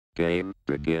Game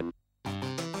begin.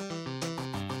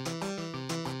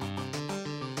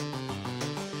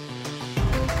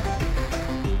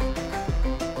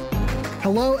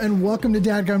 Hello and welcome to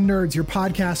Dadgum Nerds, your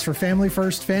podcast for family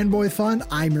first fanboy fun.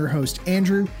 I'm your host,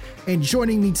 Andrew, and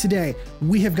joining me today,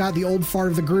 we have got the old fart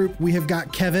of the group. We have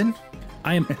got Kevin.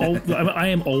 I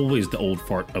am always the old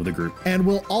fart of the group. And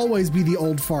will always be the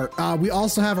old fart. We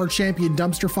also have our champion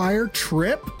dumpster fire,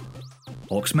 Trip.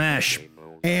 Hulk smash.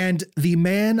 And the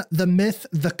man, the myth,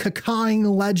 the cacawing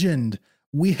legend.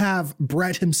 We have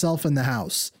Brett himself in the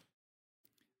house.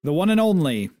 The one and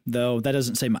only, though that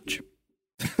doesn't say much.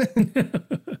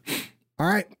 All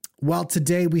right. Well,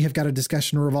 today we have got a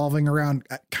discussion revolving around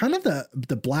kind of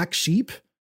the black sheep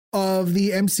of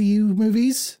the MCU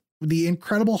movies, The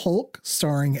Incredible Hulk,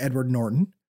 starring Edward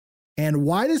Norton, and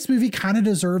why this movie kind of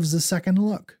deserves a second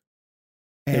look.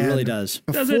 And it really does.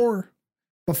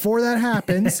 Before that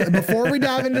happens, before we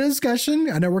dive into discussion,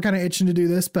 I know we're kind of itching to do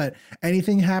this, but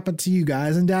anything happened to you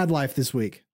guys in dad life this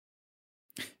week?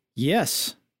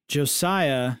 Yes.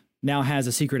 Josiah now has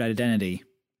a secret identity.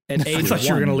 At age I thought you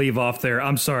were 1. going to leave off there.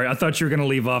 I'm sorry. I thought you were going to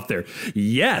leave off there.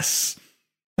 Yes.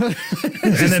 And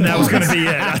then that was going to be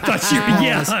it. I thought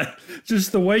yeah.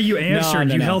 Just the way you answered,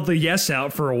 No. you held the yes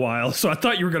out for a while. So I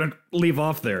thought you were going to leave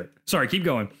off there. Sorry, keep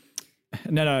going.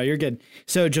 No, you're good.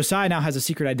 So Josiah now has a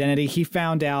secret identity. He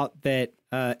found out that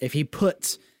if he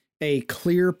puts a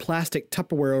clear plastic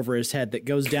Tupperware over his head that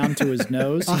goes down to his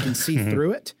nose, he can see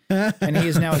through it. And he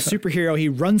is now a superhero. He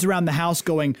runs around the house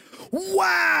going,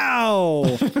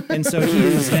 wow! And so he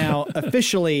is now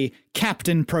officially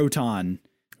Captain Proton.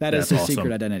 That's his awesome.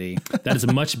 secret identity. That is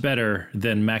much better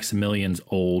than Maximilian's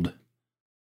old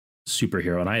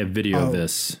superhero. And I have video of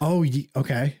this. Oh,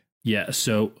 okay. Yeah.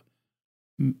 So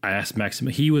I asked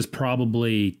Maximilian, he was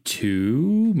probably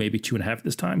 2, maybe 2.5 at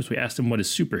this time. So we asked him what his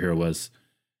superhero was.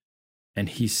 And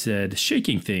he said,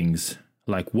 shaking things.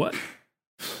 Like what?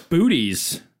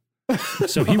 Booties.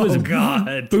 So he was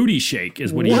Booty Shake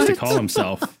is what he used to call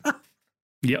himself.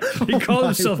 Yep. He called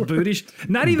himself Booty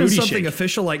Not even Booty something Shake.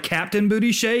 official like Captain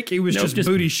Booty Shake. He was just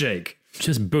Booty Shake.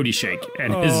 Just Booty Shake.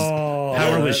 And his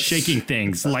power was shaking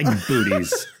things like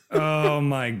booties. Oh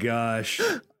my gosh.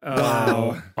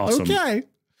 Wow. Awesome. Okay.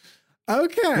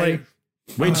 Like,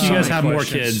 Wait till you guys many have more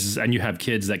questions. kids and you have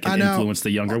kids that I can know. influence the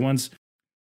younger ones.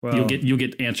 well, You'll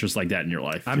get answers like that in your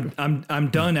life. I'm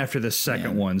done after the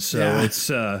second one, so Yeah. it's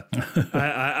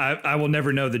I will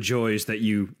never know the joys that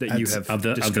you have of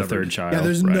the discovered. third child. Yeah,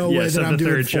 there's right. no way Yes, that of I'm the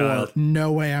doing third 4. child.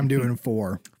 No way I'm doing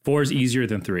 4. 4 is easier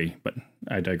than 3, but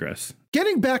I digress.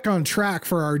 Getting back on track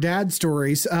for our dad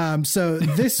stories. So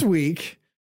this week,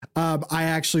 I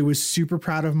actually was super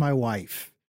proud of my wife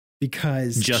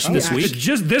because Just this week?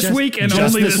 Just this Just- week and just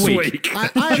only this this week. week.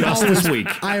 I am Just always, this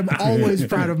week. I am always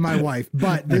proud of my wife,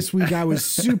 but this week I was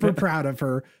super proud of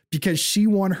her because she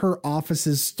won her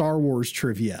office's Star Wars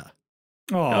trivia.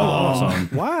 Oh,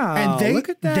 Awesome. Wow. And look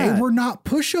at that. they were not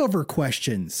pushover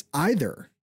questions either.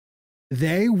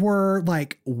 They were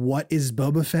like, what is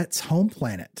Boba Fett's home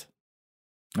planet?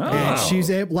 And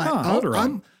she's able, like,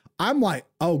 Huh. I'm like,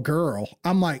 oh girl.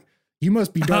 I'm like, you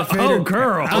must be Darth Vader. Oh,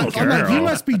 girl. I'm like, you girl.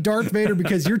 must be Darth Vader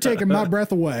because you're taking my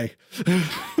breath away.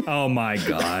 Oh my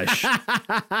gosh. All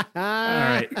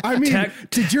right. I mean,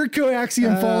 did your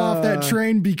coaxium fall off that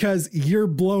train because you're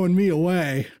blowing me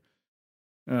away?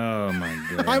 Oh my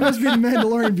god. I must be the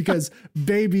Mandalorian because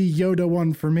baby Yoda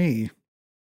won for me.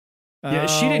 Yeah,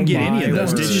 she didn't get any of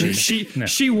those, word. did she? No.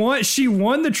 She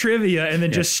won the trivia and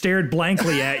then just stared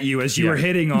blankly at you as you were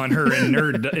hitting on her in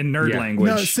nerd Yeah.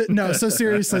 language. So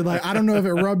seriously, like, I don't know if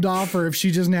it rubbed off or if she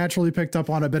just naturally picked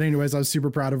up on it. But anyways, I was super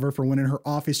proud of her for winning her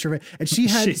office trivia. And she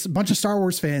had a bunch of Star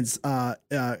Wars fans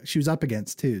she was up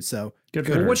against too. So Good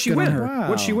for Well, her. what'd she Good on win? her. Wow.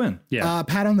 What'd she win? Yeah.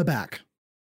 pat on the back.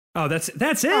 Oh, that's it. Oh,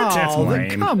 That's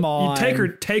lame. come on.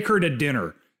 You take her to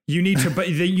dinner. You need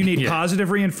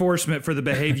positive reinforcement for the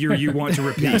behavior you want to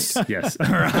repeat. Yes. All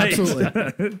right.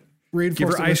 Absolutely. Give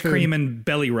her ice cream and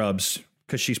belly rubs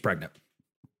because she's pregnant.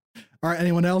 All right.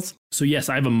 Anyone else? So yes,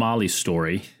 I have a Molly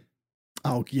story.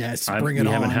 Oh yes. We Bring it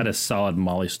on. haven't had a solid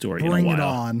Molly story Bring in a it while.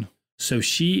 on. So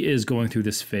she is going through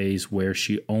this phase where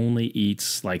she only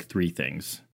eats like 3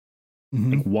 things.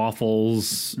 Mhm. Like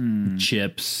waffles,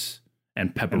 chips,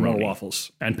 and pepperoni. And more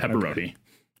waffles. And pepperoni.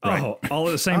 Right. Oh, all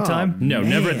at the same time? No,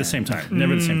 never at Man. the same time.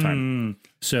 Never at the same time.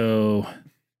 So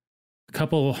a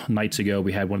couple nights ago,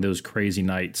 we had one of those crazy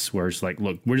nights where it's like,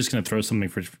 look, we're just going to throw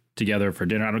something together for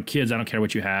dinner. I don't care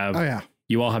what you have. Oh yeah.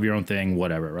 You all have your own thing,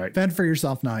 whatever, right? Fend for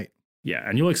yourself night. Yeah,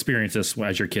 and you'll experience this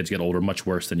as your kids get older much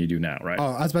worse than you do now, right? Oh,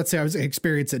 I was about to say I was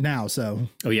experience it now. So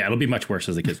Oh yeah, it'll be much worse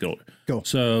as the kids get older. Cool.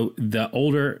 So the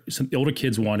older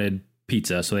kids wanted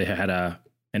pizza, so they had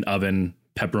an oven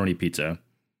pepperoni pizza.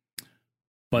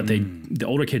 But the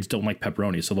older kids don't like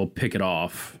pepperoni, so they'll pick it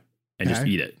off and just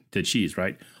eat it, the cheese,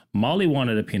 right? Molly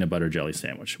wanted a peanut butter jelly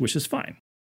sandwich, which is fine.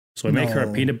 So I make her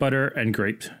a peanut butter and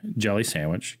grape jelly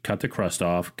sandwich, cut the crust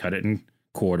off, cut it in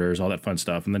quarters, all that fun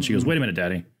stuff. And then she goes, wait a minute,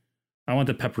 Daddy, I want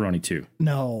the pepperoni too.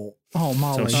 No. Oh,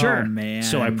 Molly. So sure. Oh, man.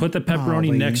 So I put the pepperoni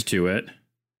Molly. next to it.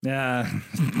 Yeah.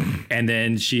 And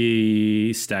then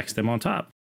she stacks them on top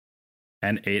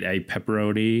and ate a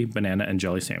pepperoni, banana, and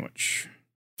jelly sandwich.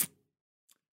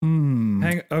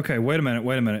 Okay, wait a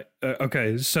minute.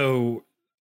 Okay, so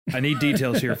I need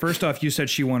details here. First off, you said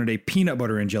she wanted a peanut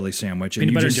butter and jelly sandwich, and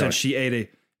Peanut you butter just and said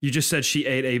you just said she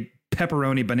ate a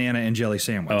pepperoni, banana, and jelly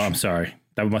sandwich. Oh, I'm sorry.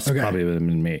 That must have probably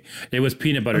been me. It was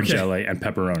peanut butter jelly and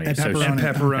pepperoni. And So pepperoni. And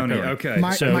pepperoni. Okay.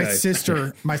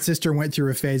 My sister went through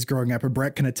a phase growing up, and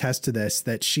Brett can attest to this,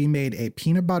 that she made a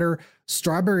peanut butter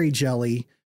strawberry jelly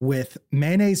with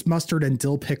mayonnaise, mustard, and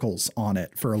dill pickles on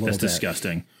it for a little That's bit.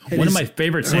 disgusting. It One of is my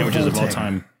favorite sandwiches of all revolting.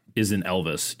 time is an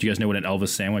Elvis. Do you guys know what an Elvis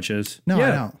sandwich is? No, I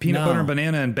yeah, don't. peanut No. butter,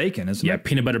 banana, and bacon, isn't Yeah, it?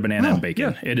 peanut butter, banana, and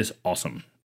bacon. It is awesome.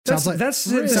 Sounds like That's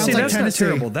sounds like not Tennessee.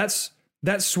 terrible. That's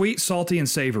sweet, salty, and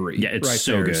savory. Yeah, it's right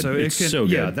so there. good. So It's it can, so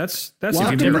Yeah, good. that's Welcome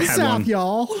you've to never the had South, one-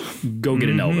 y'all. Go get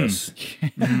an Elvis.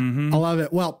 I love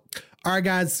it. Well, all right,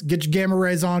 guys, get your gamma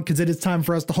rays on because it is time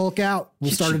for us to Hulk out. We'll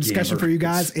start a discussion for you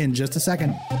guys in just a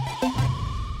second.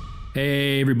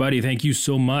 Hey, everybody. Thank you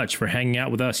so much for hanging out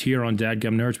with us here on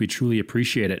Dadgum Nerds. We truly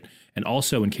appreciate it. And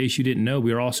also, in case you didn't know,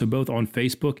 we are also both on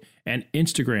Facebook and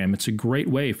Instagram. It's a great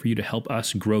way for you to help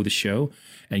us grow the show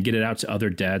and get it out to other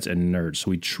dads and nerds.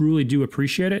 So we truly do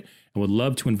appreciate it and would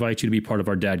love to invite you to be part of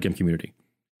our Dadgum community.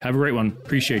 Have a great one.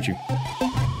 Appreciate you.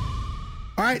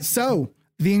 All right, so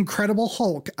The Incredible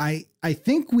Hulk. I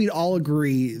think we'd all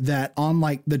agree that on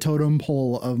like the totem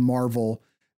pole of Marvel,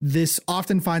 this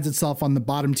often finds itself on the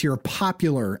bottom tier of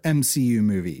popular MCU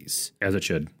movies. As it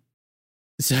should.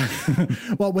 So,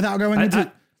 well, without going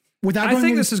into, I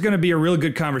think this is going to be a real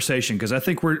good conversation because I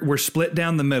think we're split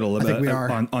down the middle think we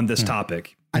are. on this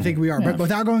topic. I think we are, but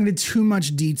without going into too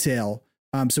much detail,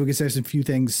 so we can say some few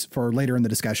things for later in the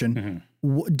discussion.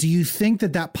 Do you think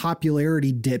that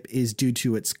popularity dip is due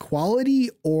to its quality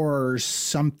or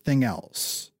something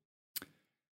else?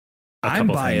 I'm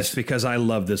couple biased things. because I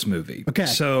love this movie. Okay.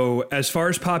 So as far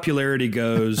as popularity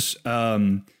goes,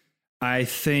 I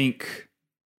think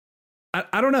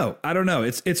I don't know.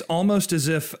 It's almost as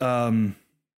if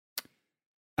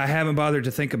I haven't bothered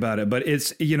to think about it, but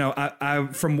it's, I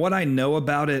from what I know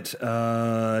about it,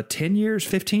 10 years,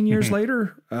 15 years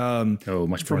later,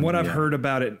 Much from what I've yeah. heard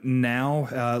about it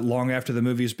now, long after the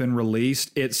movie's been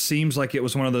released, it seems like it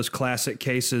was one of those classic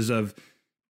cases of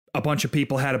a bunch of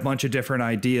people had a bunch of different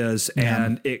ideas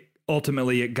and it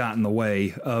ultimately got in the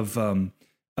way of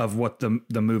what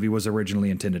the movie was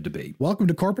originally intended to be. Welcome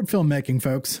to corporate filmmaking,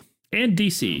 folks. And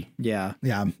DC. Yeah.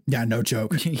 Yeah, no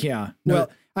joke. Yeah. No.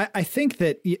 Well, I think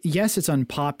that, yes, it's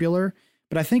unpopular,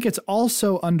 but I think it's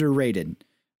also underrated.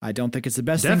 I don't think it's the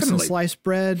best thing Definitely. since sliced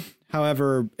bread.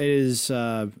 However, it is,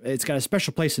 it's got a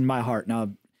special place in my heart.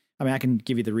 Now, I mean, I can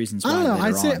give you the reasons why. I don't know.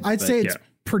 later I'd on, say but- it's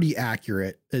pretty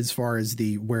accurate as far as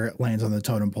where it lands on the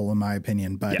totem pole, in my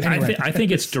opinion. But Yeah, anyway, I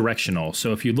think it's directional.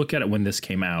 So if you look at it when this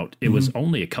came out, it was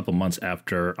only a couple months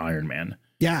after Iron Man.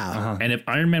 yeah, And if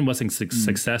Iron Man wasn't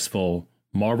successful,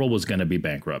 Marvel was going to be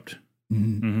bankrupt.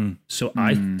 So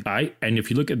I and if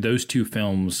you look at those two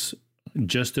films,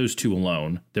 just those two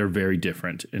alone, they're very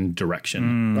different in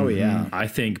direction. Oh, yeah. I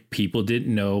think people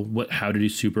didn't know how to do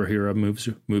superhero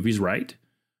movies right.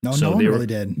 no So one they really were,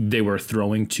 did. They were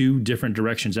throwing two different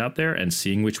directions out there and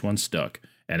seeing which one stuck.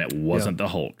 And it wasn't the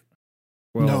Hulk.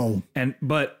 No.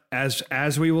 But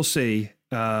as we will see,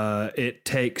 it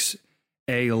takes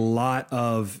a lot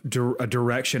of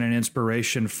direction and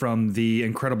inspiration from the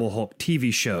Incredible Hulk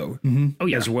TV show Oh,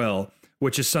 yeah. as well,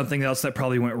 which is something else that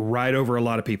probably went right over a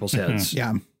lot of people's heads.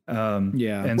 Yeah,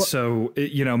 Yeah. And so,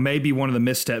 maybe one of the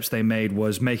missteps they made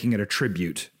was making it a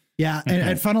tribute. yeah,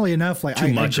 and funnily enough, like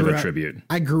Too much I of grew a up- tribute.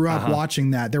 I grew up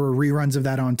watching that. There were reruns of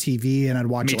that on TV, and I'd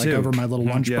watch Me it like too. over my little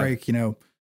lunch Yeah. break.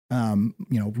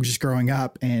 Just growing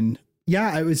up, and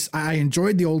yeah, I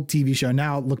enjoyed the old TV show.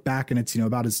 Now look back, and it's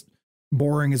about as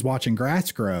boring as watching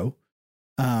grass grow.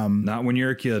 Not when you're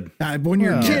a kid. When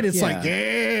you're a Well, kid, it's yeah. like,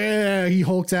 yeah, he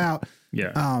hulks out.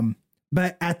 Yeah.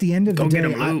 But at the end of the Go get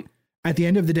day, him, Lou. at the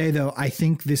end of the day, though, I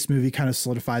think this movie kind of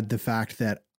solidified the fact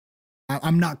that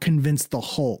I'm not convinced the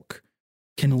Hulk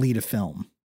can lead a film.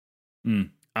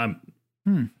 I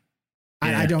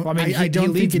don't. Well, I mean, I don't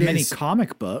he think leads it many is.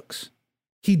 comic books.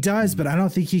 He does, but I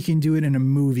don't think he can do it in a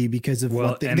movie because of Well,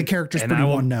 what the and- character's and pretty I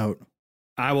will- one note.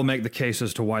 I will make the case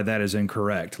as to why that is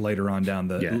incorrect later on down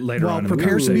the later Well, on. In the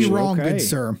prepare to be conversation. wrong, Okay. good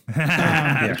sir.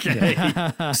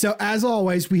 Okay. So as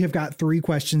always, we have got 3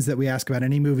 questions that we ask about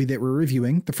any movie that we're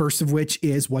reviewing. The first of which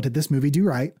is, what did this movie do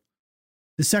right?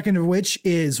 The second of which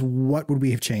is, what would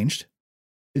we have changed?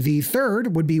 The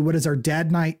third would be, what is our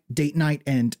dad night, date night,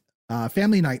 and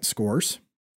family night scores?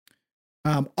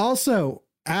 Also,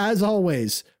 as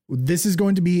always, this is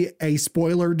going to be a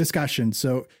spoiler discussion.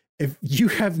 So if you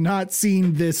have not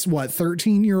seen this,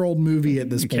 13-year-old movie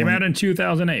at this point. Came out in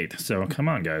 2008. So come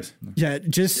on, guys. Yeah,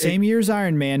 just Same year as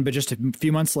Iron Man, but just a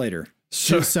few months later.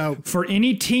 So For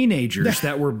any teenagers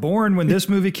that were born when this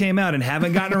movie came out and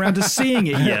haven't gotten around to seeing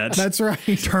it yet, that's right.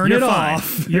 turn You're it fine.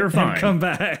 off. You're and fine. Come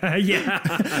back. Yeah.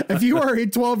 If you are a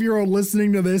 12-year-old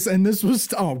listening to this and this was,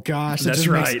 oh gosh, That's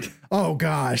right. Oh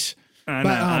gosh.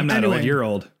 I'm not old. You're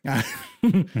old. But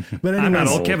anyways, I'm not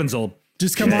old. Kevin's old.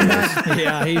 just come on back.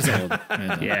 Yeah, he's old.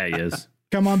 Yeah, he is.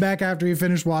 Come on back after you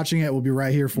finish watching it. We'll be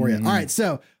right here for you. All right.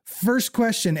 So first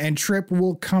question, and Trip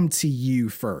will come to you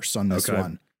first on this Okay.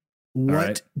 one. What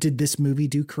right. did this movie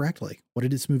do correctly? What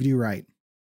did this movie do right?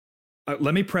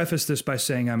 Let me preface this by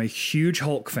saying I'm a huge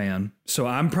Hulk fan, so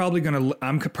I'm probably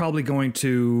going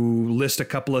to list a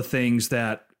couple of things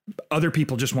that other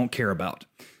people just won't care about.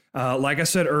 Like I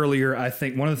said earlier, I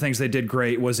think one of the things they did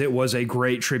great was it was a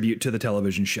great tribute to the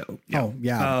television show. Oh,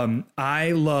 yeah.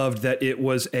 I loved that it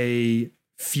was a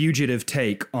fugitive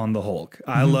take on the Hulk.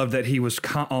 I loved that he was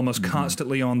almost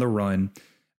constantly on the run.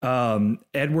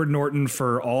 Edward Norton,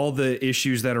 for all the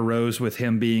issues that arose with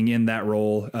him being in that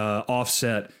role,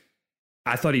 Offset,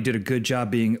 I thought he did a good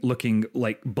job looking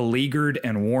like beleaguered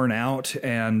and worn out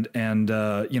and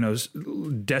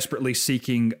desperately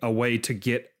seeking a way to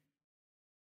get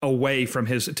away from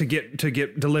to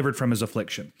get delivered from his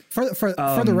affliction. For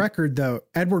the record, though,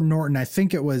 Edward Norton, I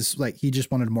think it was like he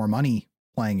just wanted more money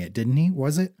playing it, didn't he?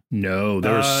 Was it? No,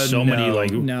 there was so many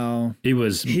No. It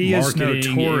was He is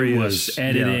marketing, notorious. it was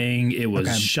editing, it was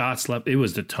Okay. shots left. It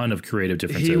was a ton of creative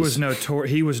differences. He was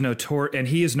notorious, and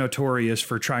he is notorious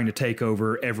for trying to take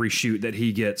over every shoot that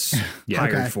he gets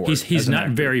hired Okay. for. He's as an not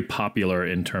actor. very popular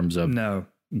in terms of No,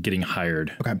 getting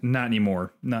hired. Okay. not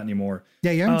anymore. Not anymore.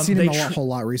 Yeah, you haven't seen they him a whole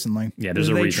lot recently. Yeah, there's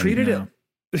a they reason. treated Yeah. it.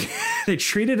 They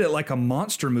treated it like a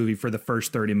monster movie for the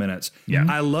first 30 minutes. Yeah.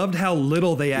 I loved how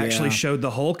little they actually Yeah. showed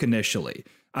the Hulk initially.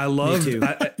 I loved, too.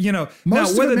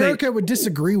 Most now of America would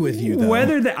disagree with you, though.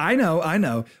 I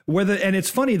know whether, and it's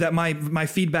funny that my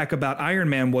feedback about Iron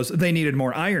Man was they needed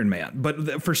more Iron Man,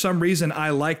 but for some reason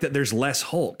I like that there's less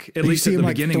Hulk, at you least see at him the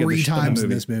like beginning 3 of the times in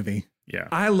movie. this movie. Yeah.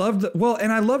 I love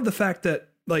and I love the fact that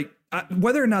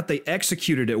whether or not they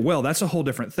executed it well, that's a whole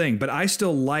different thing. But I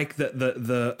still like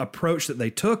the approach that they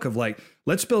took of like,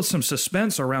 let's build some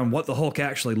suspense around what the Hulk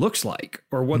actually looks like,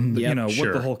 or what what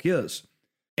sure. the Hulk is.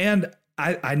 And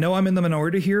I know I'm in the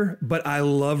minority here, but I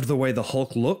loved the way the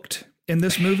Hulk looked in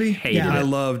this movie. Hated I it.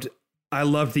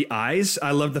 loved the eyes.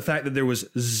 I loved the fact that there was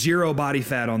zero body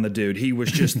fat on the dude. He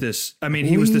was just this. I mean,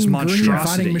 he was this Lean, green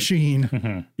monstrosity. fighting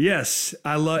machine. Yes,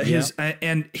 I love his,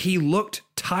 and he looked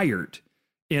tired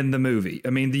in the movie. I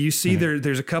mean, you see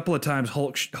there's a couple of times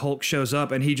Hulk shows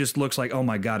up and he just looks like, oh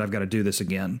my God, I've got to do this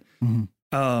again.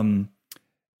 And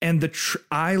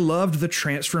I loved the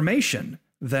transformation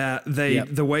that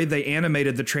the way they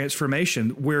animated the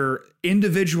transformation, where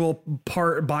individual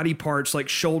body parts like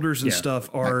shoulders and stuff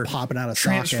are Like popping out of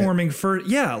transforming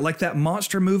like that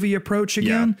monster movie approach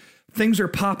again. Things are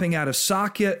popping out of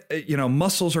socket.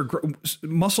 Muscles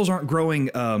aren't growing.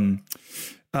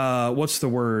 What's the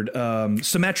word?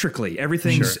 Symmetrically.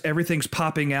 Everything's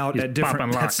popping out at different.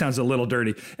 popping That lock. sounds a little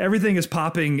dirty. Everything is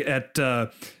popping at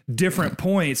different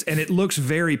points, and it looks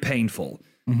very painful.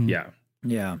 Yeah.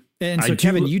 Yeah. And I so, do-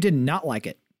 Kevin, you did not like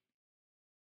it.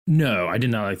 No, I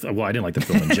did not like. Well, I didn't like the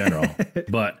film in general,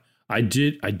 but I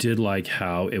did like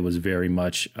how it was very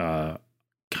much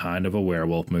kind of a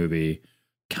werewolf movie,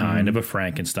 kind of a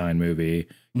Frankenstein movie,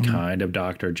 kind of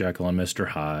Dr. Jekyll and Mr.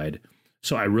 Hyde.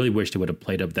 So I really wished it would have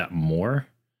played up that more.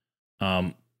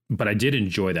 But I did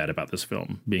enjoy that about this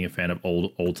film, being a fan of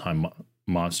old time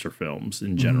monster films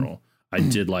in general. I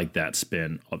did like that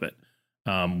spin of it.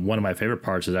 One of my favorite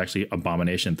parts is actually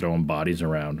Abomination throwing bodies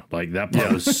around. Like that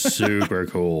part was super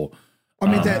cool. I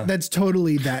mean, that's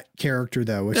totally that character,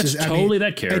 though. Which That's is, totally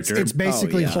that character. It's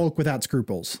basically yeah. Hulk without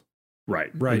scruples.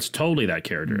 Right. It's totally that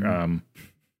character.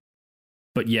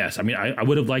 But yes, I mean, I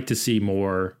would have liked to see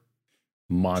more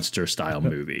monster style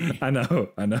movie. I know.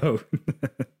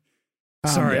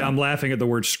 Sorry, I'm laughing at the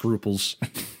word scruples.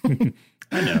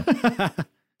 I know.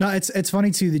 No, it's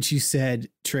funny too that you said,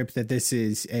 Trip, that this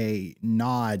is a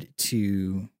nod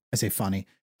to, I say funny,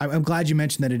 I'm glad you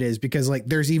mentioned that it is, because like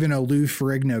there's even a Lou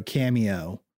Ferrigno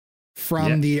cameo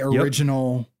from the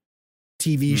original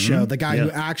TV show, the guy who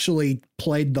actually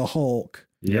played the Hulk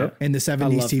in the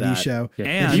 70s TV show. Yeah.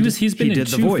 And he's been in did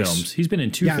 2 the voice. films. He's been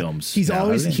in 2 films. He's now,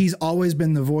 hasn't he? he's always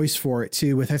been the voice for it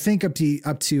too, with I think up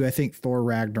to I think Thor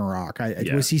Ragnarok.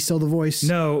 Was he still the voice?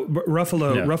 No,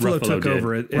 Ruffalo took did.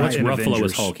 over it. Right. in Ruffalo Avengers.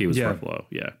 was Hulk. He was Ruffalo.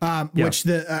 Yeah. Which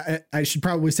I should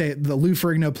probably say the Lou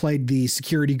Ferrigno played the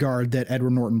security guard that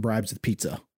Edward Norton bribes with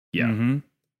pizza. Yeah. Mm-hmm.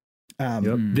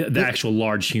 The actual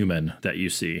large human that you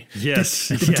see. Yes.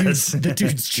 The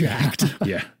dude's jacked.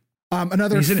 Yeah.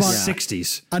 Another He's in fun, his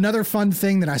 60s. Another fun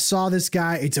thing that I saw this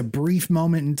guy, it's a brief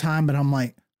moment in time, but I'm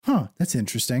like, that's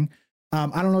interesting.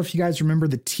 I don't know if you guys remember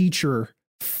the teacher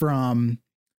and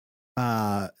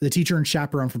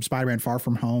chaperone from Spider-Man Far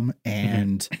From Home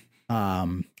and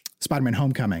Spider-Man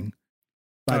Homecoming.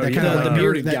 The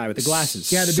bearded guy with the glasses.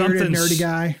 Yeah, the bearded nerdy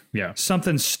guy. Yeah.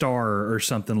 Something Star or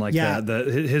something like that. I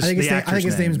think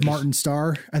his name is Martin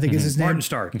Starr. I think is his name. Martin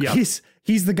Starr. Yeah.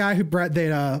 He's the guy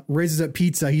that raises up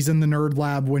pizza. He's in the nerd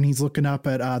lab when he's looking up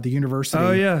at the university.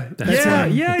 Oh yeah. That's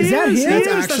him. Is that him? That's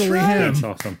actually him. That's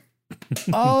awesome.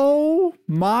 Oh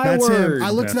my That's word! him. I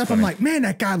looked it up. funny. I'm like, man,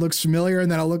 that guy looks familiar.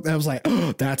 And then I was like,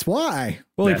 oh, that's why.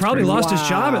 Well, he That's probably pretty- lost his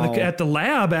job Wow. at the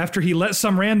lab after he let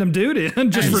some random dude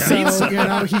in just for So,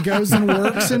 pizza. he goes and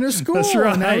works in a school. That's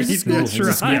And now right. he's a school, That's he's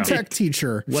a school right. tech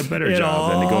teacher. What better It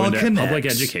job than to go all into public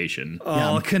connects. education?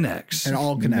 All connects. And it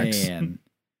all connects. Man.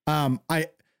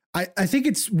 I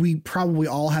think we probably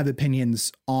all have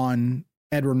opinions on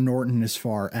Edward Norton as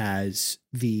far as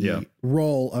the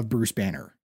role of Bruce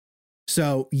Banner.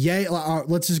 So yay,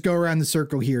 let's just go around the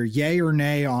circle here. Yay or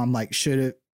nay on like, should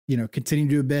it, continue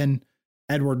to have been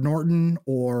Edward Norton,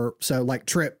 or so like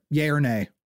Trip, yay or nay?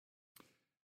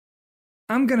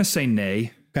 I'm going to say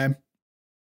nay. Okay.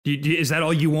 Is that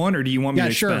all you want, or do you want me to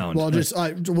expound? Well, just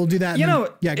we'll do that.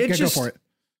 go For it.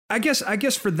 I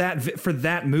guess for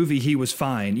that movie he was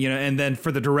fine, and then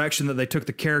for the direction that they took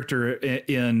the character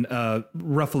in,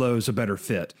 Ruffalo's a better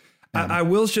fit. I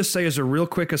will just say as a real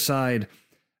quick aside,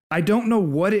 I don't know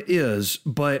what it is,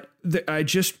 but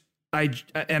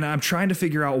I'm trying to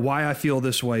figure out why I feel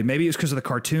this way. Maybe it's because of the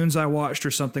cartoons I watched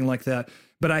or something like that.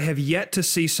 But I have yet to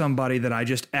see somebody that I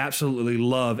just absolutely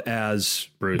love as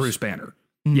Bruce Banner.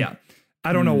 Yeah.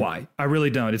 I don't know why. I really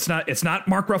don't. It's not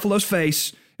Mark Ruffalo's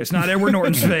face. It's not Edward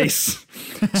Norton's face.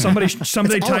 Somebody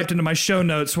typed into my show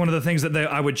notes, one of the things that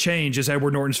I would change is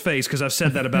Edward Norton's face, because I've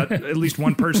said that about at least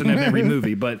one person in every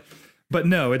movie. But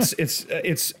no, it's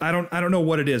I don't know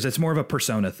what it is. It's more of a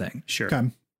persona thing. Sure. Okay.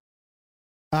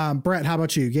 Brett, how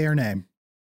about you? Yay or nay?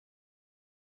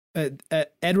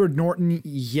 Edward Norton,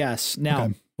 yes.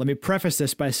 Now, let me preface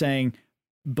this by saying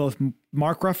both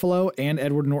Mark Ruffalo and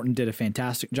Edward Norton did a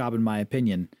fantastic job, in my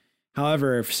opinion.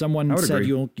 However, if someone said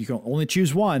you can only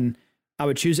choose one, I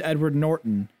would choose Edward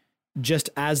Norton just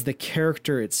as the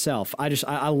character itself.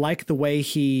 I like the way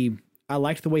he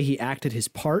acted his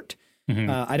part.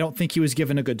 I don't think he was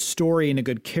given a good story and a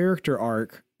good character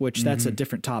arc, which that's a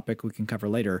different topic we can cover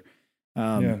later.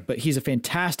 But he's a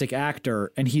fantastic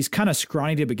actor, and he's kind of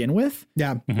scrawny to begin with.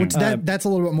 Yeah, which that's a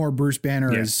little bit more Bruce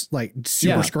Banner is like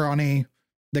super scrawny,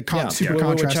 super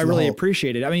contrast. Which I really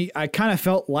appreciated. I mean, I kind of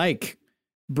felt like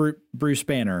Bruce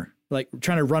Banner, like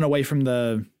trying to run away from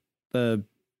the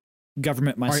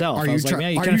government myself. Are I was you like,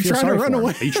 man, are you trying to run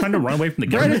away? Are you trying to run away from the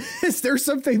government? Brett, is there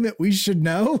something that we should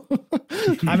know?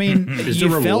 I mean, Is you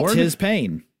there a felt reward? his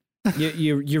pain.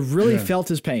 You really felt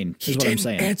his pain. Is what I'm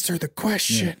saying. Answer the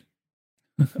question.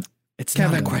 It's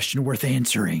Kevin. not a question worth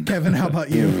answering. Kevin, how about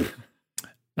you?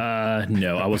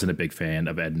 No, I wasn't a big fan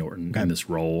of Ed Norton in this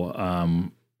role.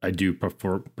 I do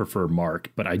prefer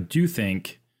Mark, but I do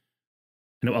think,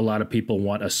 a lot of people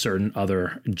want a certain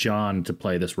other John to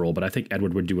play this role, but I think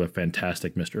Edward would do a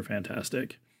fantastic Mr.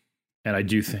 Fantastic. And I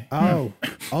do think, Oh, yeah.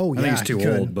 I think he's too he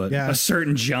could. old, but yeah. a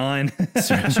certain John.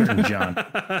 certain John.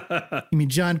 You mean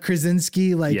John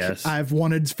Krasinski? Like Yes. I've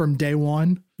wanted from day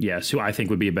one. Yes, who I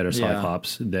think would be a better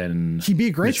Cyclops than He'd be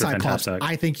a great Mr. Cyclops. Fantastic.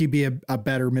 I think he'd be a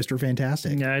better Mr.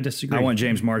 Fantastic. Yeah, I disagree. I want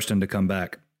James Marsden to come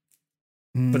back.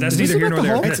 But that's Is this neither here about nor the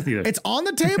there. Hulk? That's neither. It's on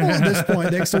the table at this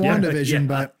point, next to WandaVision,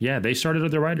 but Yeah, they started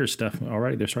with the writer's stuff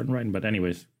already. They're starting writing, but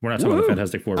anyways, we're not talking about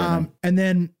Fantastic Four right now. and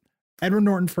then Edward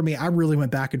Norton for me, I really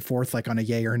went back and forth like on a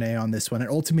yay or nay on this one. And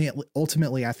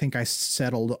ultimately, I think I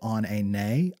settled on a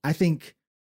nay. I think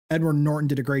Edward Norton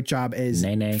did a great job as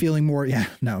Nay. feeling more. Yeah,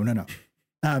 no.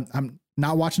 I'm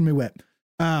not watching me whip.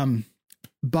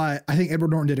 But I think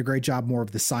Edward Norton did a great job more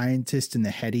of the scientist and the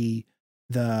heady,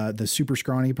 the super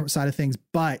scrawny side of things.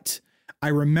 But I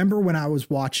remember when I was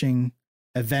watching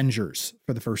Avengers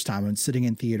for the first time and sitting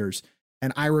in theaters,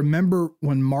 And I remember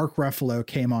when Mark Ruffalo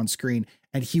came on screen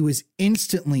and he was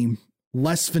instantly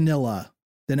less vanilla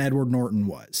than Edward Norton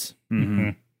was. Mm-hmm.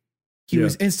 He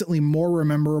was instantly more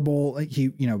memorable.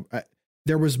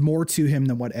 There was more to him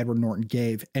than what Edward Norton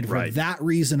gave. And for that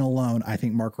reason alone, I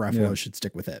think Mark Ruffalo should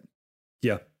stick with it.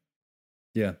 Yeah.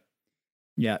 Yeah.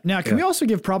 Yeah. Now, can we also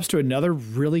give props to another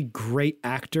really great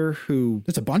actor who...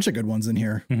 There's a bunch of good ones in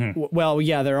here. Well,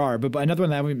 yeah, there are. But another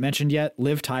one that I haven't mentioned yet,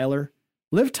 Liv Tyler.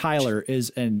 Liv Tyler is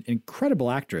an incredible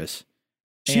actress.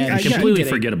 She's completely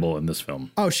forgettable in this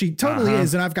film. Oh, she totally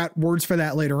is. And I've got words for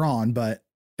that later on, but...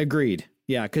 Agreed.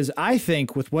 Yeah, because I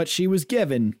think with what she was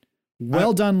given,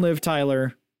 well done, Liv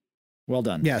Tyler. Well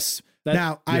done. Yes.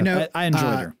 I know... I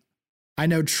enjoyed her. I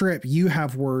know, Trip, you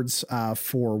have words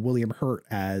for William Hurt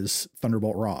as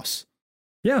Thunderbolt Ross.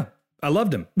 Yeah, I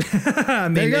loved him. I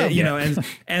mean,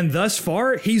 and thus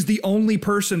far, he's the only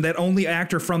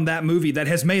actor from that movie that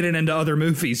has made it into other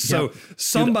movies. So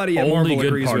somebody at Marvel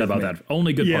agrees with me.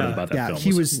 Only good part about that film.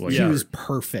 He was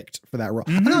perfect for that role.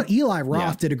 I thought Eli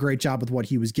Roth did a great job with what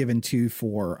he was given to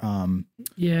for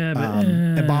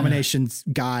Abomination's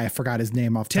guy. I forgot his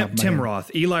name off the top of my Tim head.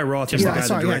 Roth. Eli Roth is the guy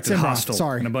that directed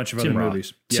Hostel and a bunch of other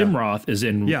movies. Tim Roth is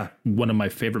in one of my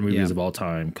favorite movies of all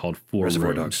time called Four Reservoir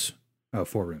Rooms. Dogs. Oh,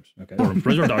 Four Rooms. Okay.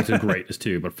 Reservoir Dogs is great as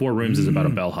too, but Four Rooms is about a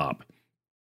bellhop.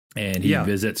 And he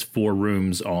visits 4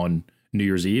 rooms on New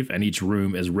Year's Eve, and each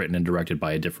room is written and directed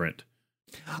by a different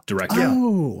director.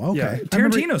 Oh, okay. Yeah.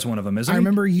 Tarantino's one of them, isn't he? I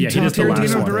remember you he does the last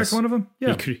Tarantino one. direct one of them?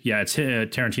 Yeah. It's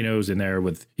Tarantino's in there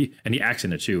and he acts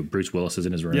in it too. Bruce Willis is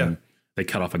in his room. Yeah. They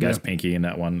cut off a guy's pinky in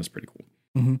that one. It's pretty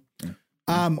cool.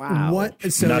 Mm-hmm. Wow.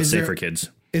 So not safe for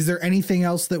kids. Is there anything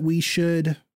else that we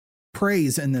should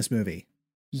praise in this movie?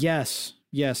 Yes,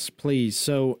 please.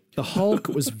 So the Hulk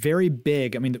was very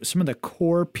big. I mean, some of the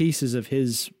core pieces of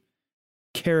his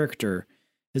character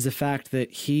is the fact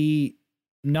that he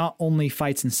not only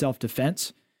fights in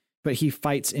self-defense, but he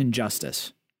fights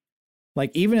injustice.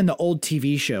 Like even in the old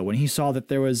TV show, when he saw that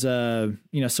there was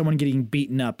someone getting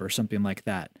beaten up or something like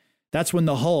that, that's when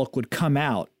the Hulk would come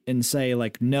out and say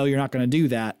like, no, you're not going to do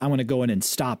that. I'm going to go in and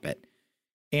stop it.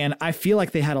 And I feel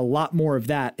like they had a lot more of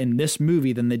that in this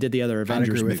movie than they did the other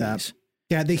Avengers movies. That.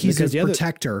 Yeah, I think he's a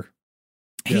protector.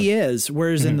 He is.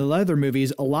 Whereas in the other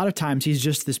movies, a lot of times he's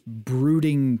just this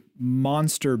brooding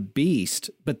monster beast.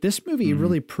 But this movie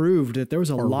really proved that there was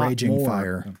a lot raging more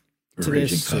fire.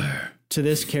 To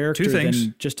this character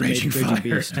than just a raging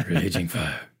beast. Raging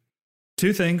fire.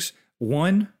 2 things.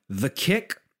 1, the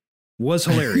kick was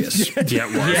hilarious.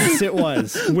 Yes, it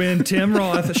was. When Tim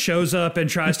Roth shows up and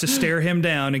tries to stare him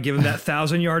down and give him that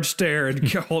 1,000-yard stare,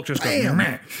 and Hulk just goes,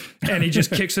 and he just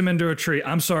kicks him into a tree.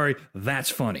 I'm sorry, that's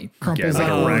funny. Crumples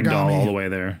like a like ragdoll all the way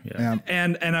there. Yeah.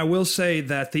 And I will say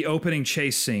that the opening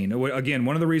chase scene, again,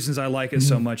 one of the reasons I like it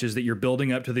so much is that you're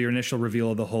building up to the initial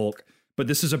reveal of the Hulk, but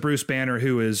this is a Bruce Banner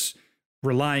who is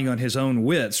relying on his own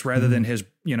wits rather than his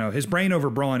brain over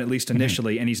brawn, at least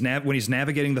initially. And when he's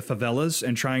navigating the favelas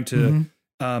and trying to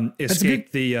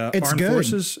escape the armed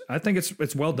forces, I think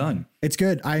it's well done. It's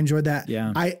good. I enjoyed that.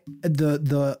 Yeah.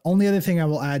 The only other thing I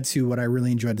will add to what I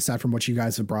really enjoyed, aside from what you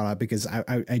guys have brought up, because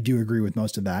I do agree with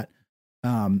most of that,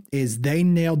 is they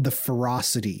nailed the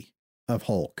ferocity of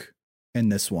Hulk in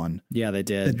this one. Yeah, they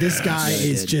did. That this guy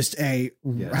is just a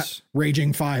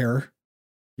raging fire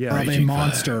of a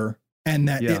monster. And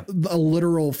that a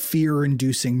literal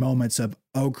fear-inducing moments of,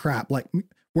 oh crap, like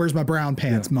where's my brown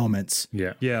pants moments.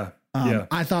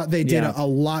 I thought they did a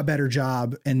lot better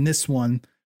job in this one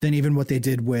than even what they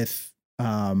did with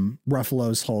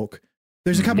Ruffalo's Hulk.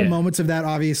 There's a couple moments of that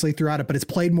obviously throughout it, but it's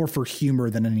played more for humor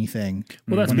than anything.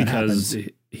 Well, that's because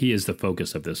he is the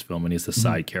focus of this film and he's the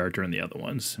side character in the other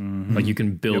ones. Like you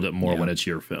can build it more when it's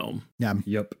your film. Yeah.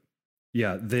 Yep.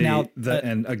 Yeah.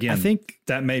 And again, I think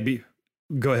that may be.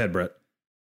 Go ahead, Brett.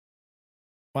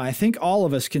 Well, I think all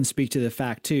of us can speak to the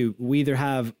fact, too. We either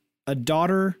have a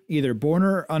daughter, either born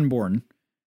or unborn,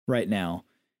 right now.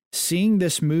 Seeing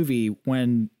this movie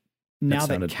now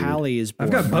that Callie is born.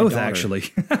 I've got both, actually.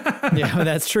 Yeah,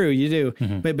 that's true. You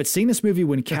do. But seeing this movie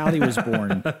when Callie was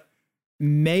born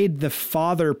made the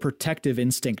father protective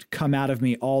instinct come out of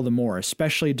me all the more,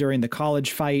 especially during the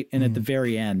college fight and at the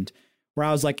very end, where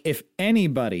I was like, if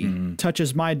anybody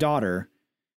touches my daughter,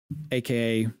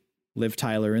 aka Liv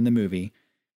Tyler in the movie,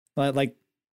 like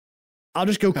I'll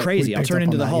just go crazy. I'll turn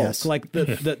into the Hulk. Yes. Like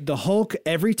the Hulk,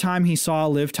 every time he saw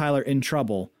Liv Tyler in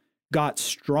trouble, got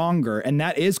stronger, and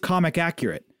that is comic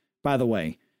accurate, by the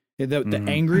way. The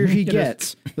angrier he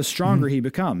gets, the stronger he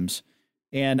becomes,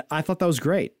 and I thought that was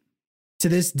great. To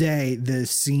this day, the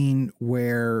scene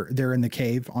where they're in the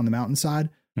cave on the mountainside,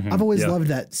 I've always loved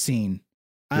that scene.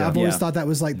 I've always Yeah. thought that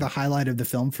was like the highlight of the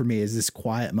film for me, is this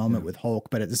quiet moment with Hulk,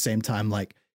 but at the same time,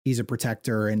 like he's a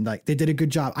protector and like they did a good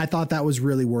job. I thought that was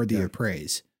really worthy of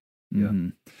praise.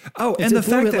 Mhm. Oh, It's and the a little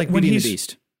fact bit that like when Beauty and the he's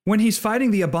Beast. when he's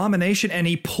fighting the Abomination and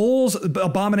he pulls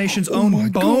Abomination's my own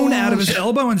bone out of his gosh.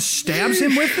 elbow and stabs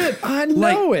him with it. I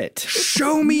Like, know it.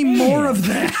 show me more of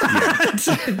that.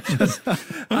 Just-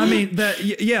 I mean,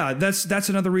 yeah, that's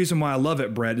another reason why I love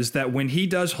it, Brett, is that when he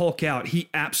does Hulk out, he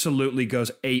absolutely goes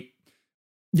ape.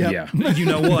 Yep. Yeah. You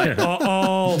know what?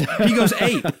 He goes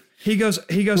ape. He goes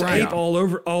Right. ape all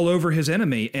over his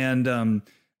enemy, and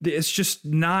it's just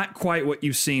not quite what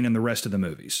you've seen in the rest of the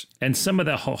movies. And some of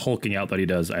that hulking out that he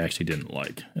does, I actually didn't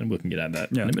like. And we can get at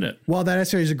that in a minute. Well, that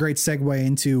actually is a great segue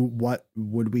into what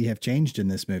would we have changed in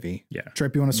this movie. Yeah.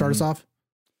 Trip, you want to start us off?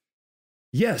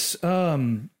 Yes.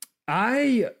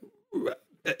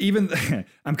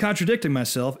 I'm contradicting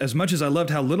myself. As much as I loved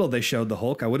how little they showed the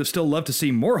Hulk, I would have still loved to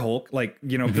see more Hulk. Like,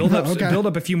 build up Okay. build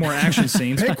up a few more action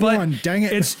scenes. Pick But one, dang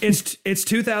it. It's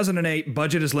 2008.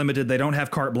 Budget is limited. They don't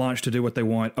have carte blanche to do what they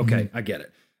want. Okay, I get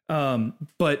it.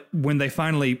 But when they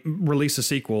finally release a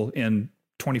sequel in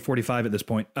 2045 at this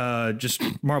point, just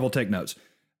Marvel take notes.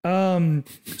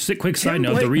 Quick side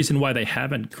note, Blake- the reason why they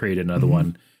haven't created another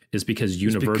one is because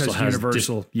Universal has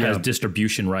yeah.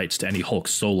 distribution rights to any Hulk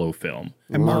solo film.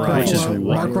 And Mark Right. Which is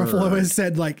Ruffalo has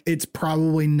said like it's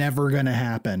probably never going to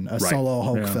happen, a solo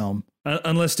Hulk film.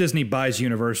 Unless Disney buys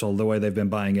Universal the way they've been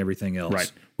buying everything else.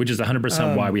 Right. Which is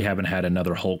 100% why we haven't had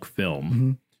another Hulk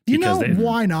film. You know, Because they-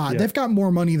 why not? They've got more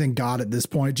money than God at this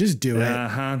point. Just do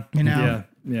it. You know?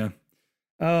 Yeah.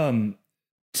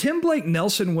 Tim Blake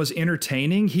Nelson was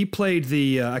entertaining. He played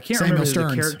the I can't Samuel remember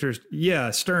Stearns. the characters.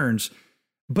 Yeah, Stearns.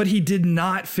 But he did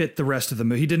not fit the rest of the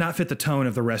movie. He did not fit the tone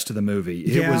of the rest of the movie.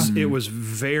 It was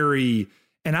very,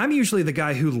 and I'm usually the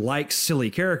guy who likes silly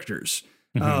characters.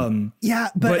 Yeah,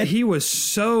 But he was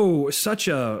such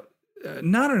a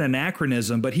not an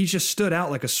anachronism, but he just stood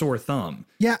out like a sore thumb.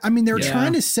 yeah, I mean, they're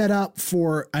trying to set up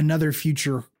for another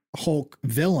future Hulk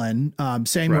villain.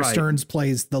 Samuel Right. Stearns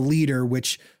plays the leader,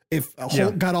 which if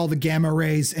Hulk got all the gamma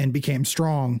rays and became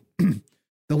strong,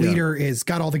 the leader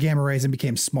got all the gamma rays and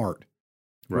became smart.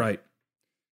 Right.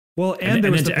 Well, and there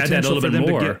and was then the to add that a potential little for bit them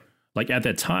to more, get. like at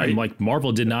that time, Right. like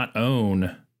Marvel did not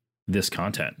own this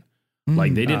content.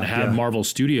 Like they didn't have yeah. Marvel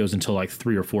Studios until like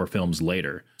 3 or 4 films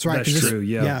later. That's right. That's 'cause true,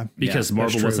 yeah. Because Yeah,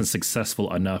 Marvel that's wasn't true.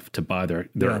 successful enough to buy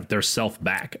their self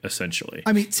back, essentially.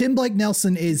 I mean, Tim Blake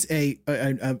Nelson is a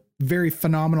very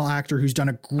phenomenal actor who's done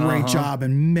a great job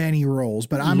in many roles.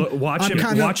 But Watch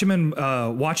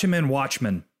him in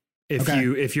Watchmen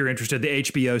if you're interested. The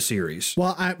HBO series.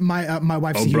 Well, my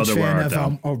wife's Oh, a huge Brother, Where fan Art of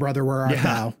Thou? Oh Brother, Where Art Yeah.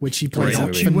 Thou, which he plays a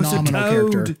movie. She was a phenomenal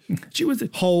character. toad. She was a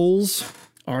Holes.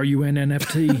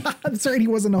 RUNNFT. That's right, he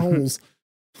was in the holes.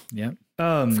 Yeah.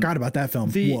 Forgot about that film.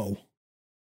 the- Whoa.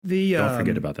 Don't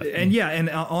forget about that. And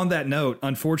on that note,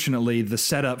 unfortunately, the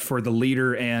setup for the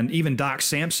leader and even Doc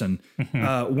Samson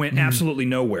went absolutely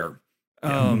nowhere,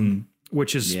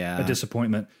 which is a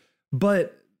disappointment.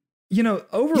 But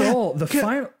overall, the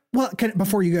final. Well,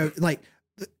 before you go, like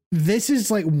this is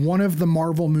like one of the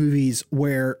Marvel movies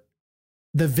where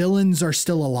the villains are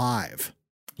still alive.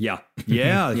 Yeah,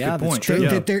 Yeah, good that's point. true.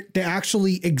 Yeah. That they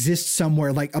actually exist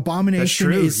somewhere. Like Abomination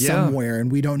true, is yeah. somewhere,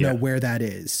 and we don't know Yeah. where that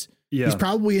is. Yeah. He's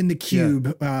probably in the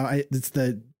cube. It's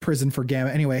the prison for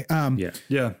Gamma. Anyway,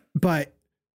 Yeah. but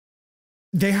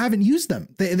they haven't used them.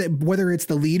 Whether it's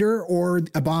the leader or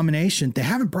Abomination, they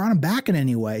haven't brought them back in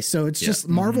any way. So it's just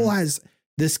Marvel has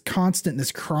this constant,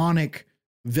 this chronic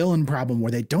villain problem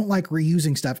where they don't like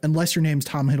reusing stuff unless your name's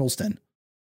Tom Hiddleston.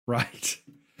 Right.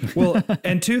 Well,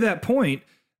 and to that point,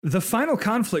 the final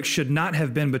conflict should not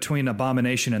have been between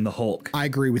Abomination and the Hulk. I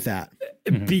agree with that.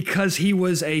 Because he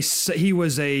was a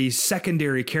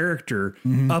secondary character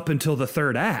up until the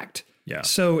third act. Yeah.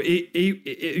 So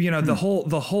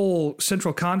the whole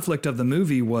central conflict of the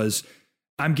movie was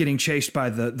I'm getting chased by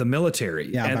the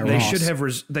military. Yeah, by and they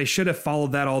Ross. they should have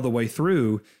followed that all the way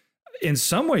through in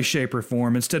some way, shape, or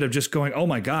form, instead of just going, oh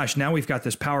my gosh, now we've got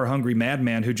this power hungry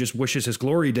madman who just wishes his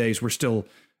glory days were still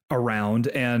around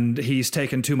and he's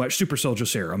taken too much super soldier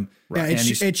serum. Yeah, and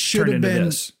he's it should turned have into been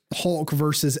this. Hulk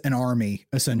versus an army,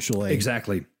 essentially.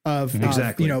 Exactly. Of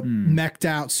Exactly. mech'd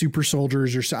out super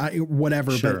soldiers or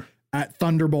whatever, Sure. but at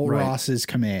Thunderbolt Right. Ross's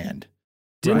command.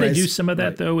 Didn't Whereas- they do some of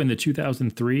that though in the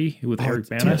 2003 with Eric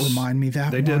Don't Bana? remind me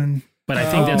that They did. one. But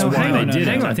I think that's Oh, why hang they on, didn't.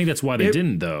 hang on. I think that's why they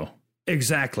didn't though.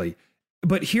 Exactly.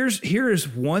 But here is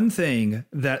one thing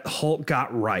that Hulk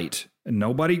got right. And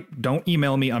nobody, don't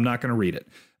email me. I'm not going to read it.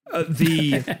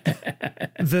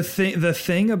 The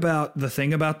thing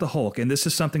about the Hulk, and this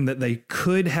is something that they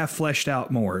could have fleshed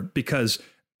out more, because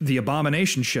the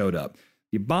Abomination showed up.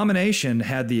 The Abomination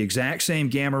had the exact same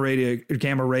gamma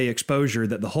ray exposure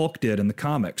that the Hulk did in the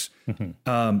comics.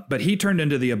 But he turned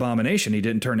into the Abomination. He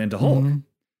didn't turn into Hulk.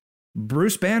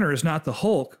 Bruce Banner is not the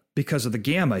Hulk because of the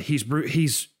gamma. He's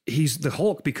the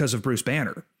Hulk because of Bruce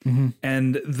Banner.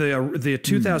 And the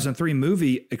 2003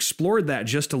 movie explored that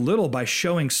just a little by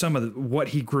showing some of what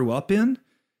he grew up in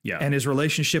and his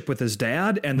relationship with his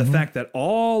dad, and the fact that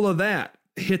all of that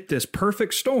hit this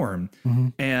perfect storm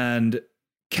and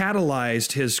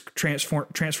catalyzed his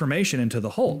transformation into the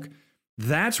Hulk.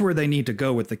 That's where they need to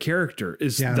go with the character,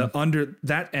 is the under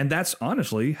that. And that's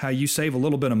honestly how you save a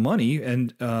little bit of money,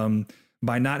 and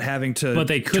by not having to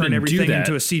turn everything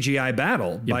into a CGI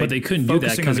battle. Yeah, but they couldn't do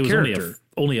that because it was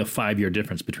only a 5-year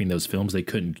difference between those films. They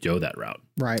couldn't go that route.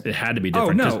 Right. It had to be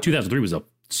different because 2003 was a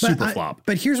super flop.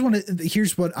 But here's what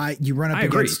you run up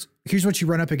against. Here's what you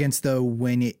run up against though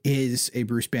when it is a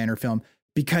Bruce Banner film,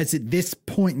 because at this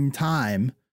point in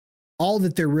time, all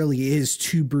that there really is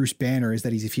to Bruce Banner is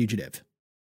that he's a fugitive.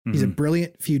 He's a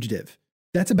brilliant fugitive.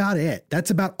 That's about it.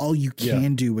 That's about all you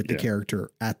can do with the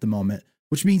character at the moment,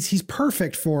 which means he's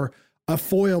perfect for a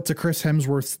foil to Chris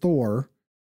Hemsworth's Thor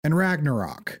and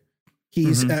Ragnarok.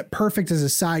 He's perfect as a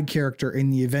side character in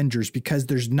the Avengers because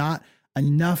there's not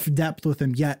enough depth with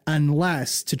him yet,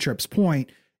 unless, to Tripp's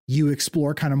point, you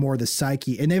explore kind of more the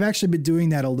psyche. And they've actually been doing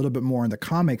that a little bit more in the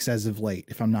comics as of late,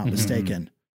 if I'm not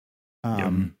mistaken.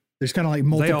 There's kind of like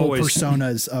multiple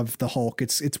personas of the Hulk.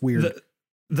 It's weird.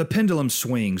 The pendulum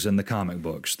swings in the comic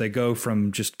books. They go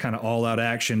from just kind of all out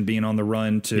action, being on the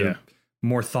run, to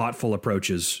more thoughtful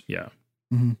approaches. Yeah.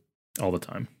 All the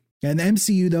time. And the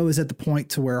MCU though is at the point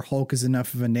to where Hulk is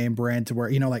enough of a name brand to where,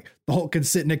 you know, like the Hulk can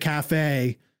sit in a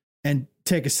cafe and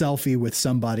take a selfie with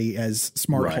somebody as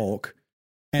Smart Hulk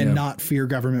and not fear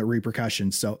government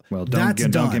repercussions. So don't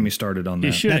get me started on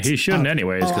that. He shouldn't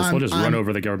anyways, because we'll just run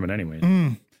over the government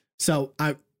anyways. So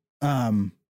I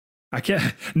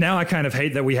can't. Now I kind of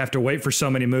hate that we have to wait for so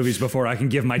many movies before I can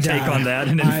give my take on that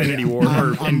in Infinity War.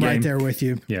 I'm right there with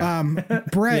you. Yeah.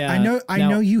 Brett, I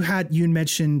know you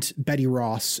mentioned Betty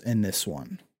Ross in this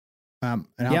one.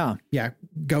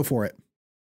 Go for it.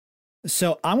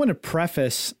 So I want to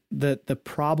preface the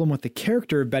problem with the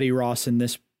character of Betty Ross in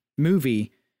this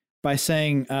movie by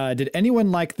saying, did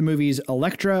anyone like the movies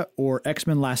Elektra or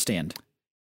X-Men Last Stand?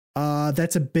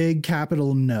 That's a big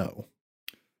capital no.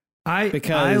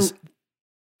 Because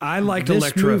I liked this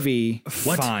Elektra movie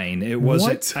fine. It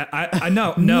wasn't.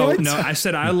 No. I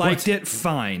said I liked it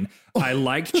fine. I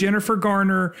liked Jennifer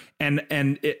Garner, and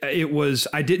it was.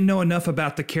 I didn't know enough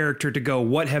about the character to go,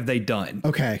 what have they done?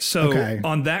 Okay. So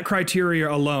on that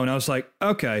criteria alone, I was like,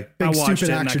 okay, I watched it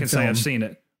and I can say I've seen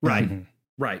it. Right.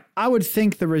 Right. I would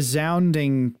think the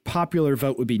resounding popular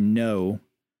vote would be no.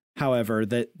 However,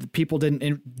 that the people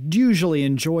didn't usually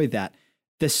enjoy that.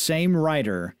 The same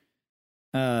writer.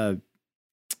 Zach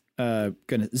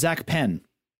Penn.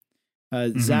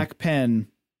 Zach Penn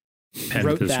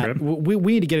wrote that. We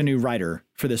need to get a new writer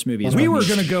for this movie. We were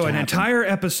going to go an entire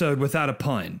episode without a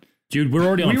pun. Dude, we're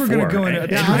already on 4. We were going to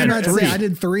go I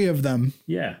did 3 of them.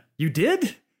 Yeah. You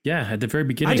did? Yeah, at the very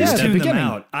beginning. I just tuned them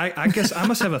out. I guess I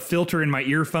must have a filter in my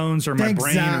earphones or my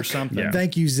brain Zach. or something. Yeah.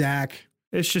 Thank you, Zach.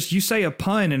 It's just you say a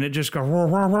pun and it just goes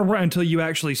until you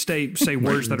actually say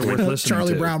words that are worth listening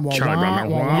Charlie to. Brown.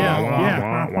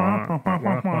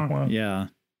 Yeah.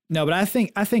 No, but I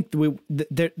think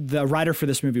the writer for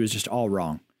this movie was just all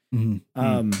wrong.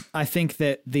 I think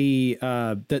that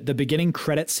the beginning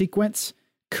credit sequence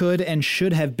could and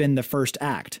should have been the first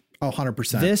act.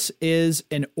 100%. This is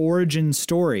an origin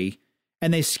story,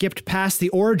 and they skipped past the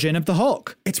origin of the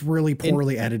Hulk. It's really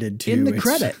poorly edited too. In the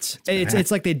credits. It's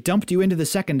like they dumped you into the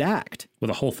second act. Well,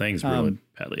 the whole thing's really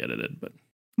badly edited, but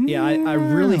yeah, I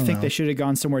really think they should have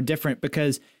gone somewhere different,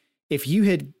 because if you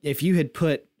had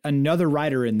put another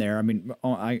writer in there, I mean,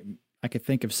 I could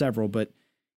think of several, but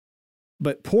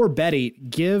poor Betty,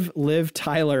 give Liv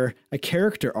Tyler a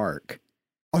character arc.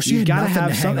 Oh, you got to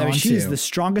have something. I mean, she's the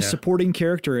strongest supporting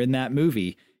character in that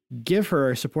movie. Give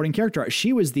her a supporting character arc.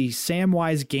 She was the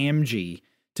Samwise Gamgee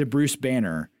to Bruce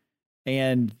Banner,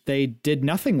 and they did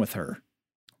nothing with her.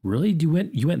 Really? You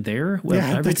went there? Well,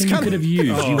 everything you could have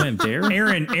used. You went there?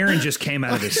 Aaron just came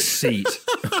out of his seat.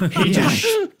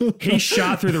 He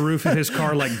shot through the roof of his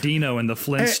car like Dino in the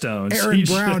Flintstones. Aaron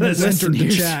Brown has entered the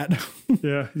chat.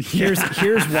 Yeah.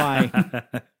 Here's why.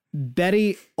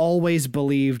 Betty always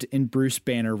believed in Bruce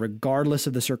Banner, regardless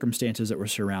of the circumstances that were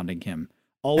surrounding him.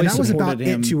 Always and that was supported about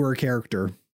him. it to her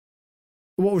character.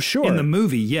 Well, sure. In the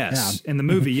movie, yes. Yeah. In the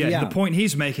movie, yes. The point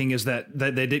he's making is that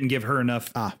they didn't give her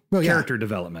enough character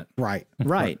development. Right.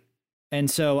 Right. And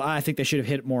so I think they should have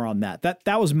hit more on that.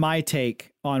 That was my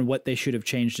take on what they should have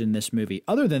changed in this movie.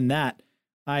 Other than that,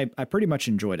 I pretty much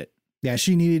enjoyed it. Yeah,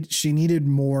 she needed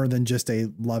more than just a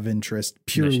love interest,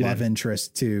 pure love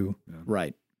interest to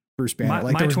Right. Bruce Banner.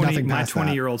 Like there was nothing past that.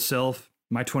 20-year-old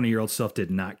self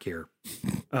did not care.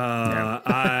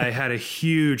 I had a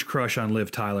huge crush on Liv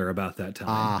Tyler about that time.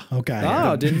 Ah, okay.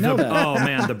 Oh, didn't know that. Oh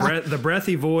man, the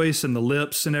breathy voice and the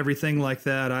lips and everything like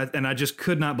that. I just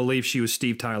could not believe she was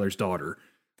Steve Tyler's daughter.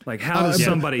 Like, how does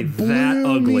somebody that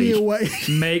ugly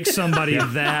make somebody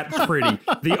that pretty?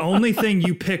 The only thing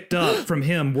you picked up from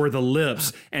him were the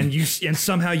lips, and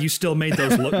somehow you still made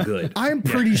those look good. I'm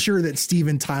pretty sure that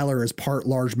Steven Tyler is part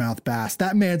largemouth bass.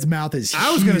 That man's mouth is huge.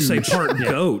 I was going to say part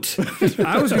goat.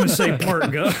 I was going to say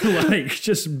part goat, like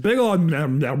just big old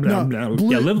nom, nom, nom, nom.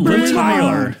 Liv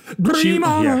Tyler.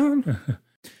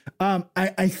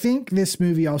 I think this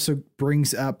movie also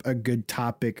brings up a good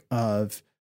topic of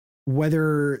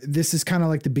whether this is kind of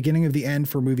like the beginning of the end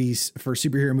for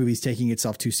superhero movies taking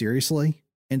itself too seriously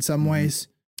in some ways.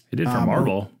 It did for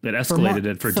Marvel. It escalated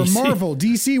it for DC. For Marvel,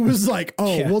 DC was like,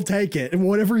 we'll take it. And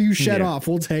whatever you shed off,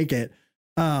 we'll take it.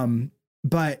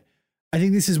 But I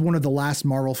think this is one of the last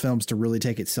Marvel films to really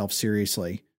take itself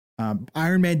seriously.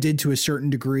 Iron Man did to a certain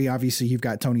degree. Obviously, you've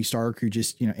got Tony Stark who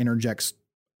just, interjects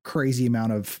crazy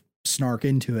amount of snark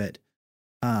into it.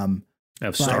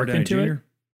 Stark into it?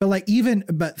 But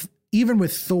even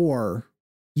with Thor,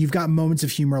 you've got moments of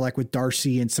humor, like with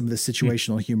Darcy and some of the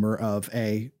situational humor of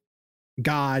a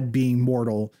god being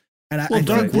mortal. And I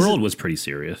Dark World was pretty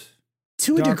serious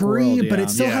to a degree, but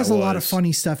it still has a lot of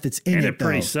funny stuff that's in it. And it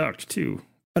pretty sucked too.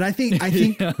 But I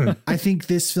think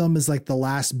this film is like the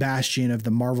last bastion of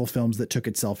the Marvel films that took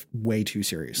itself way too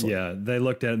seriously. Yeah, they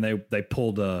looked at it and they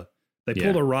pulled a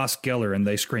Ross Geller and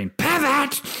they screamed,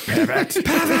 "Pivot! Pivot!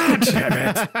 Pivot!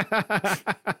 Pivot!"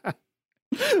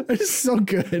 It's so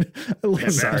good.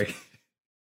 Sorry.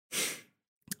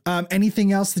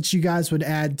 Anything else that you guys would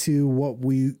add to what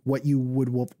you would?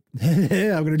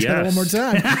 I'm going to try that one more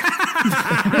time.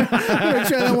 I'm going to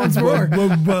try that once more.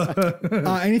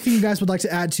 Anything you guys would like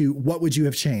to add to what would you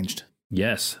have changed?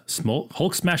 Yes,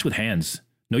 Hulk smash with hands.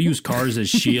 No use cars as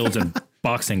shields and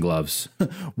boxing gloves.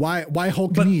 Why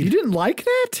Hulk but need? You didn't like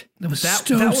that? That was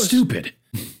so stupid.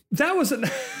 That was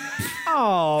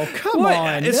oh, come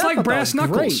on. It's like brass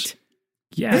knuckles. Great.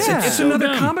 Yes, it's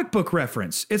another comic book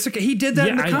reference. It's like he did that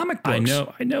in the comic books.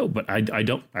 I know, but I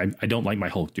don't like my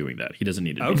Hulk doing that. He doesn't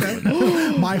need to be doing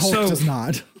that. My Hulk does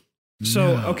not.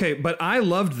 So, okay, but I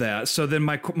loved that. So then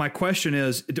my question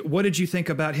is, what did you think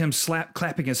about him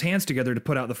clapping his hands together to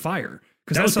put out the fire?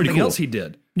 Because that's something else he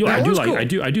did. No, I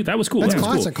do. That was cool. That's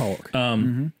classic Hulk.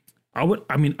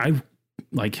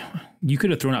 You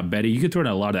could have thrown out Betty. You could throw out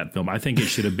a lot of that film. I think it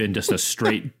should have been just a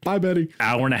straight Bye, Betty.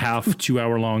 hour and a half, 2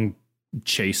 hour long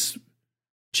chase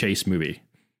movie.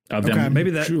 Maybe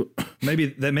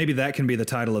that can be the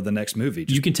title of the next movie.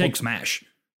 Just you can take Hulk smash.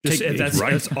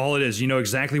 That's all it is. You know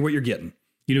exactly what you're getting.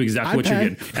 You know exactly what you're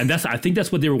getting. And I think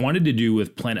that's what they wanted to do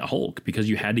with Planet Hulk, because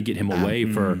you had to get him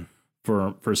away for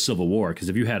Civil War. Because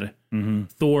if you had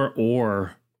Thor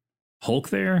or Hulk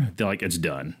there, they're like, it's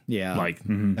done. Yeah. Like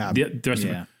the rest of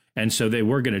it. And so they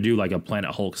were going to do like a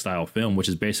Planet Hulk style film, which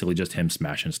is basically just him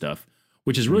smashing stuff,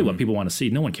 which is really what people want to see.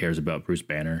 No one cares about Bruce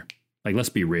Banner. Like, let's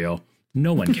be real.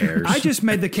 No one cares. I just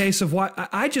made the case of why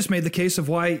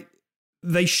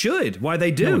they should, why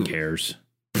they do. No one cares.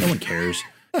 No one cares.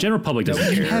 General public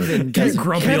doesn't care.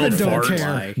 Grumpy old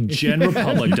fart. General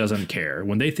public doesn't care.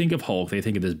 When they think of Hulk, they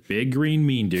think of this big green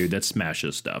mean dude that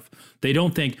smashes stuff. They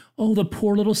don't think, oh, the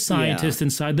poor little scientist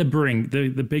inside the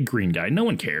big green guy. No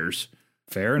one cares.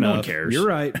 Fair enough. No one cares. You're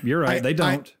right. They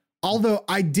don't. Although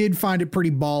I did find it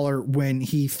pretty baller when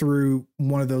he threw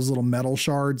one of those little metal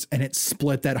shards and it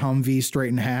split that Humvee straight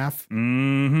in half.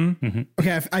 Mm-hmm.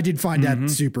 Okay, I did find that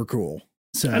super cool.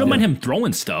 So I don't mind him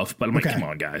throwing stuff, but I'm like, come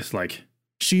on, guys, like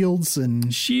shields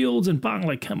and bong,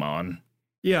 like, come on.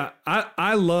 Yeah,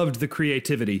 I loved the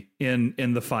creativity in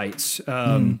the fights.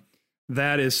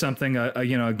 That is something,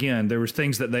 again, there was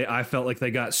things that I felt like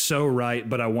they got so right,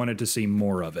 but I wanted to see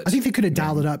more of it. I think they could have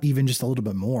dialed it up even just a little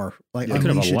bit more. Like, they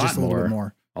could have a lot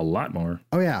more. A lot more.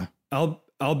 Oh yeah.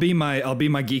 I'll be my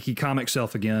geeky comic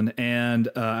self again, and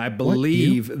I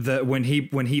believe that when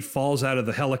he falls out of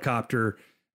the helicopter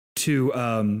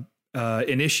to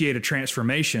initiate a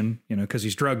transformation, because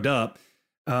he's drugged up,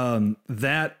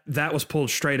 that was pulled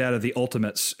straight out of the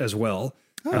Ultimates as well.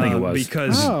 I think it was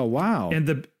because wow.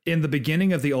 In the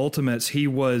beginning of the Ultimates, he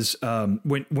was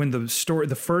when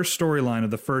the first storyline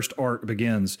of the first arc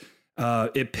begins,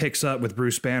 it picks up with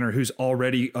Bruce Banner, who's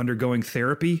already undergoing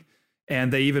therapy,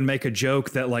 And they even make a joke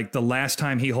that like the last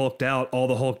time he hulked out, all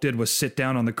the Hulk did was sit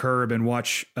down on the curb and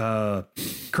watch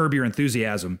Curb Your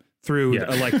Enthusiasm through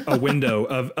like a window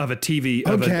of a TV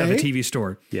of a TV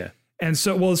store. Yeah. And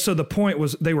so the point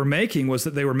was they were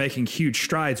making huge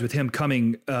strides with him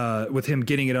getting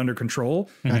it under control,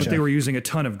 but they were using a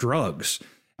ton of drugs.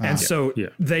 And so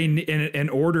they, in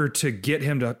order to get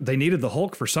him to, they needed the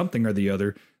Hulk for something or the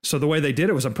other. So the way they did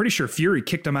it was, I'm pretty sure Fury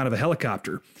kicked him out of a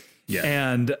helicopter. Yeah.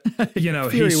 And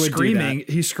he's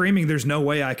screaming, there's no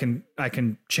way I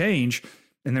can change.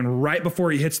 And then right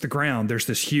before he hits the ground, there's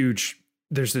this huge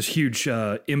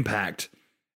impact.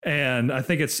 And I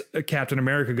think it's Captain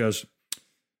America goes,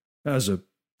 that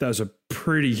was a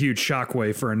pretty huge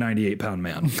shockwave for a 98-pound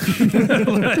man.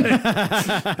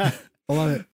 I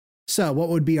love it. So what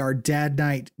would be our dad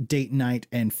night, date night,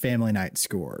 and family night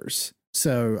scores?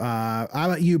 So how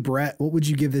about you, Brett? What would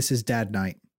you give this as dad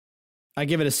night? I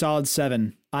give it a solid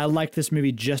 7. I liked this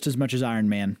movie just as much as Iron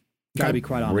Man. Gotta be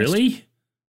quite honest. Really?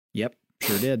 Yep,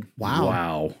 sure did.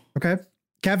 Wow. Okay.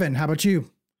 Kevin, how about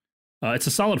you? It's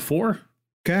a solid 4.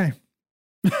 Okay.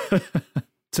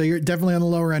 So you're definitely on the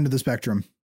lower end of the spectrum.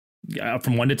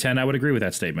 From 1 to 10, I would agree with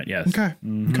that statement. Yes. Okay.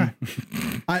 Mm-hmm. Okay.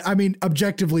 I mean,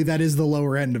 objectively, that is the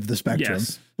lower end of the spectrum.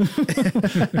 Yes.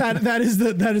 that is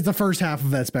the first half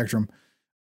of that spectrum.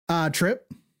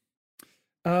 Trip?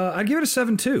 I'd give it a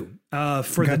 7 too.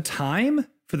 For the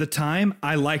time,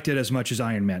 I liked it as much as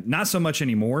Iron Man. Not so much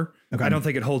anymore. Okay. I don't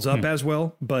think it holds up as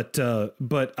well, but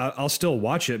I'll still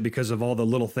watch it because of all the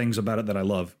little things about it that I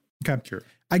love. Okay. Sure.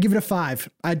 I give it a 5.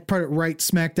 I'd put it right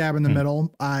smack dab in the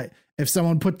middle. If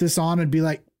someone put this on, I'd be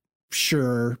like,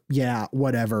 sure, yeah,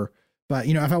 whatever. But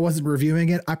if I wasn't reviewing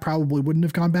it, I probably wouldn't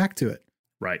have gone back to it.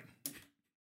 Right.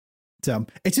 So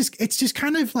it's just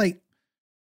kind of like,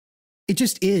 it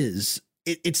just is.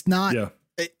 It's not. Yeah.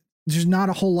 There's not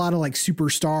a whole lot of like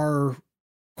superstar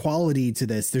quality to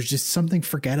this. There's just something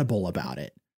forgettable about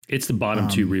it. It's the bottom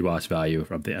 2 rewatch value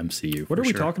of the MCU. What are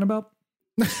we talking about?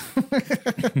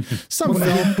 Some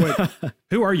film.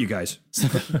 Who are you guys?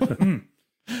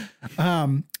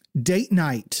 Date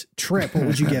night, Trip, what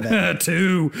would you give it?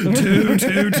 2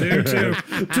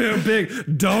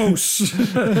 big dose.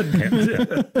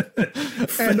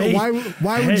 And why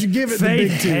would you give it the big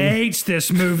 2? Faith hates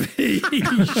this movie.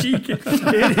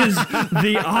 It is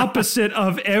the opposite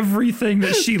of everything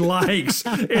that she likes.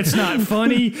 It's not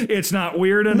funny. It's not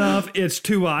weird enough. It's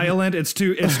too violent. It's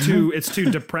too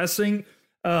depressing.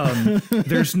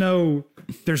 There's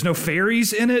no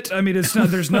fairies in it. I mean,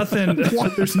 there's nothing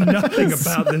about this.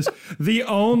 The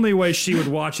only way she would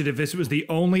watch it if this was the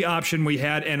only option we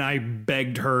had, and I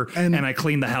begged her and I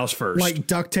cleaned the house first. Like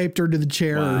duct taped her to the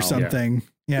chair or something.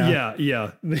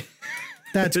 Yeah.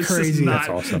 That's crazy. That's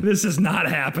awesome. This is not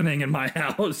happening in my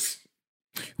house.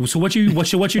 So what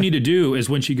you need to do is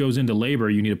when she goes into labor,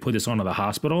 you need to put this on to the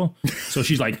hospital. So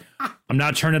she's like, I'm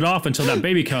not turning it off until that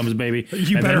baby comes, baby.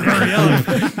 You better hurry up.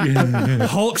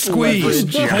 Hulk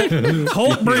squeeze.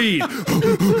 Hulk breathe.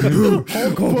 Hulk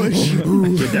push.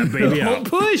 Get that baby out. Hulk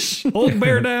push. Hulk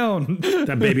bear down.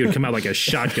 That baby would come out like a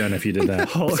shotgun if you did that.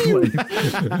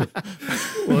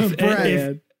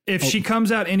 If she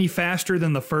comes out any faster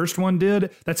than the first one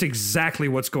did, that's exactly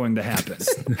what's going to happen.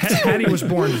 Hattie was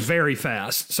born very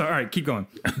fast. So, all right, keep going.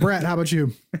 Brett, how about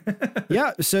you?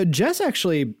 Yeah, so Jess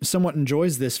actually somewhat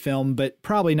enjoys this film, but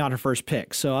probably not her first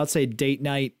pick. So I'd say date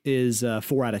night is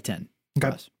 4 out of 10.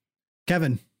 Okay.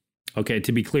 Kevin. Okay,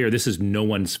 to be clear, this is no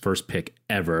one's first pick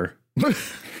ever.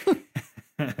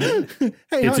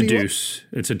 It's a deuce.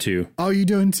 It's a 2. Oh, you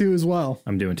doing 2 as well?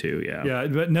 I'm doing 2. Yeah. Yeah,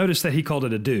 but notice that he called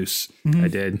it a deuce. I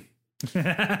did.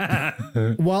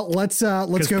 Well, let's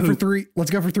go for 3. Let's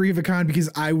go for 3 of a kind because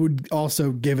I would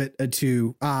also give it a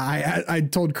 2. I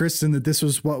told Kristen that this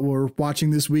was what we're watching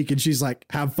this week, and she's like,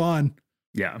 "Have fun."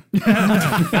 Yeah.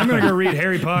 I'm gonna go read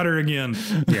Harry Potter again.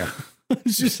 Yeah.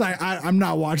 It's just like I'm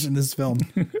not watching this film.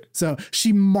 So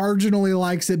she marginally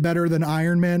likes it better than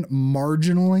Iron Man,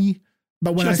 marginally.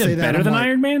 But when I say that, better than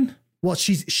Iron Man, well,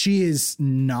 she is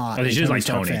not. Oh, she like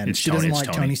Tony. Fan. She doesn't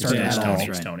like Tony Stark at all.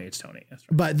 It's Tony. That's right.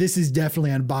 But this is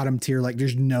definitely on bottom tier. Like,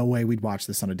 there's no way we'd watch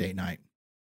this on a date night.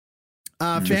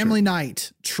 Family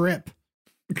night, Trip.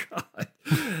 God.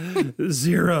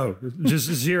 0,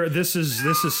 just 0. This is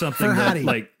something for that Hattie.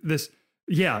 Like this.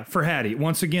 Yeah, for Hattie.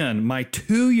 Once again, my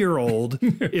 2-year-old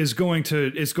is going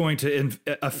to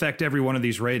affect every one of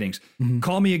these ratings. Mm-hmm.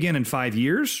 Call me again in 5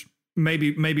 years.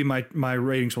 Maybe my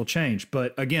ratings will change.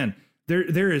 But again,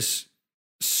 there is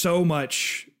so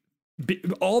much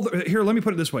Here, let me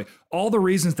put it this way. All the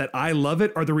reasons that I love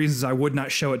it are the reasons I would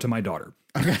not show it to my daughter.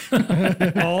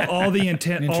 all the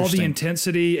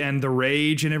intensity and the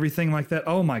rage and everything like that.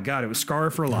 Oh my God, it was scar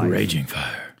for life. Raging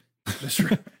fire. That's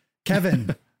right.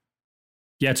 Kevin.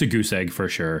 Yeah, it's a goose egg for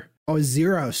sure. Oh,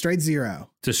 0, straight 0.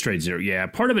 It's a straight 0. Yeah,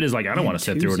 part of it is like I don't want to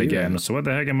sit through it again. So what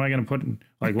the heck am I going to put?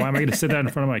 Like, why am I going to sit that in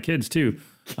front of my kids too?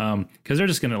 Because they're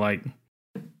just going to like.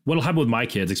 What'll happen with my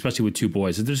kids, especially with 2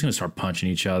 boys, is they're just going to start punching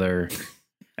each other,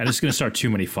 and it's going to start too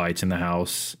many fights in the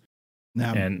house.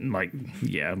 No. And like,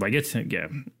 yeah, like it's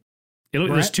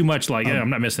there's too much. Like,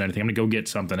 I'm not missing anything. I'm going to go get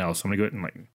something else. I'm going to go and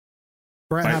like.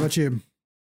 Brett, how about you?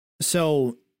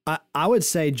 So I would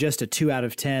say just a 2 out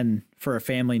of 10 for a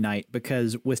family night,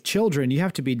 because with children, you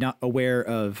have to be not aware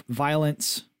of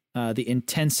violence, the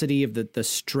intensity of the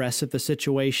stress of the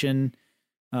situation.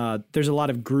 There's a lot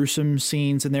of gruesome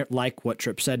scenes in there, like what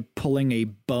Trip said, pulling a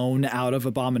bone out of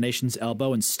Abomination's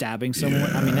elbow and stabbing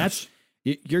someone. I mean, that's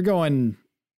you're going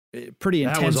pretty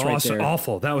intense. That was right there.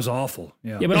 awful. That was awful.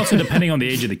 Yeah, but also depending on the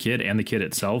age of the kid and the kid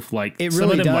itself, like it some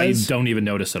really of them like, does. don't even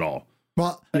notice at all.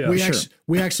 Well, Yeah,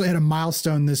 we actually had a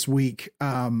milestone this week.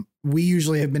 We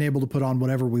usually have been able to put on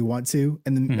whatever we want to,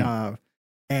 and then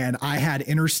and I had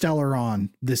Interstellar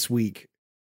on this week,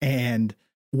 and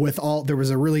there was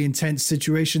a really intense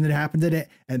situation that happened in it,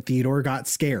 and Theodore got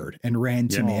scared and ran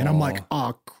to me, and I'm like,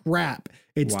 oh crap,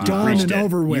 it's done and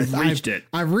over with.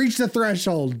 I've reached the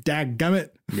threshold.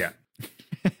 Dadgummit. Yeah.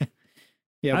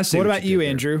 Yeah. What about you,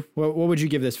 Andrew? What would you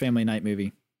give this family night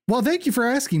movie? Well, thank you for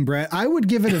asking, Brett. I would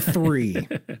give it a 3.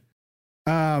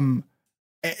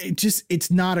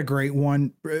 It's not a great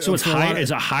one. So it's high.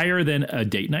 Is it higher than a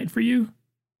date night for you?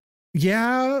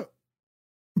 Yeah.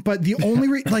 But the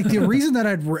only the reason that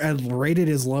I'd rate it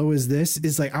as low as this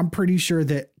is like, I'm pretty sure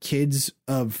that kids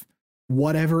of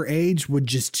whatever age would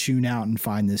just tune out and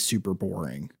find this super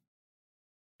boring.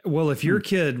 Well, if your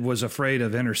kid was afraid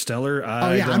of Interstellar,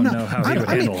 I don't know how he would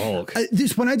handle Hulk.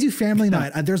 When I do family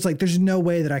night, there's no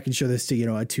way that I can show this to,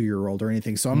 a 2-year-old or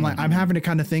anything. So I'm like, I'm having to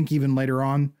kind of think even later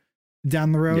on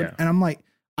down the road. Yeah. And I'm like,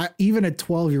 even a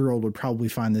 12-year-old would probably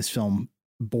find this film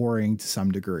boring to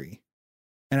some degree.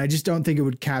 And I just don't think it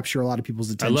would capture a lot of people's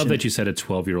attention. I love that you said a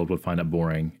 12-year-old would find it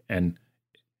boring, and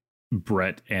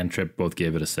Brett and Trip both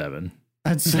gave it a 7.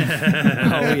 That's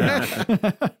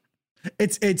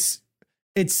it's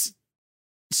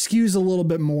skews a little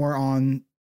bit more on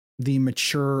the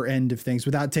mature end of things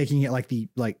without taking it like the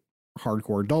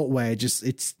hardcore adult way. Just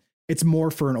it's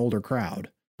more for an older crowd.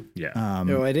 Yeah.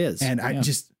 It is. And I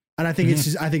think I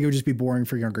think it would just be boring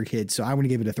for younger kids. So I want to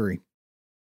give it a 3.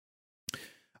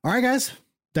 All right, guys.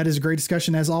 That is a great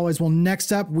discussion as always. Well,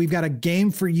 next up, we've got a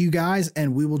game for you guys,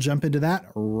 and we will jump into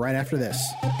that right after this.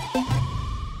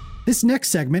 This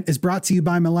next segment is brought to you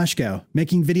by Mileshko.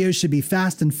 Making videos should be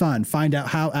fast and fun. Find out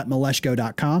how at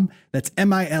mileshko.com. That's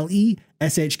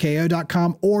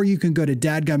MILESHKO.com, or you can go to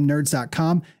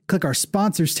dadgumnerds.com, click our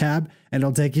sponsors tab, and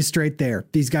it'll take you straight there.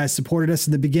 These guys supported us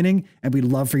in the beginning, and we'd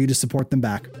love for you to support them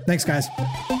back. Thanks, guys.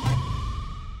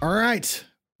 All right.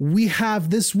 We have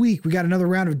this week, we got another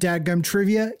round of Dadgum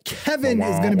trivia. Kevin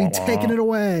is going to be taking it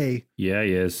away. Yeah,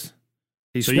 he is.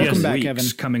 He's welcome back, Kevin.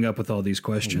 Coming up with all these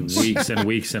questions. Weeks and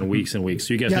weeks and weeks and weeks.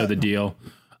 So you guys know the deal.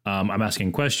 I'm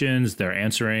asking questions. They're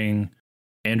answering.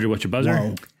 Andrew, what's your buzzer?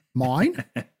 Whoa. Mine?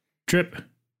 Trip.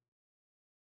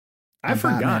 I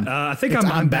forgot. I think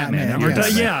I'm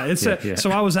Batman.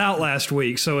 So I was out last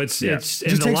week. So it's and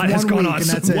the light has gone on.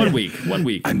 1 week. 1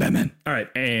 week. I'm Batman. All right.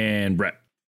 And Brett.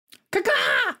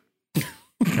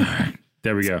 All right,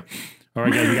 there we go. All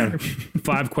right, guys, we got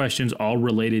 5 questions, all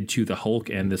related to the Hulk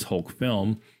and this Hulk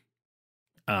film.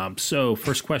 So,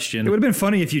 first question. It would have been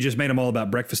funny if you just made them all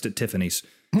about breakfast at Tiffany's.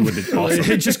 It would have been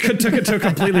awesome. It just took it to a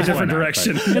completely different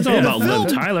direction. It's all about Liv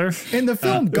Tyler. In the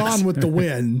film Gone with the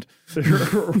Wind.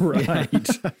 Right.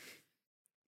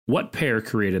 What pair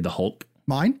created the Hulk?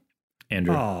 Mine?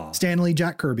 Andrew. Stan Lee,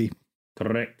 Jack Kirby.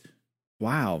 Correct.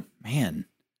 Wow, man.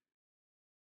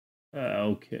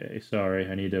 Okay, sorry.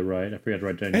 I need to write. I forgot to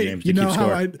write down your names. You know how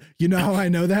I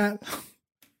know that?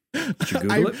 Did you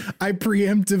Google it? I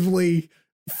preemptively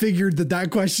figured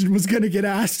that question was going to get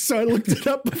asked, so I looked it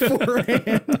up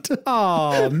beforehand.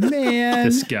 Oh man,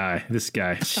 this guy.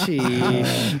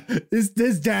 Sheesh.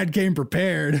 This dad came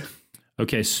prepared.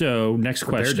 Okay, so next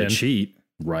question. To cheat,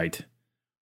 right?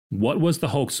 What was the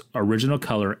Hulk's original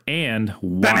color, and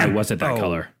why Batman. Was it that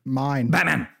color? Mine.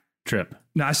 Batman. Trip.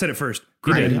 No, I said it first.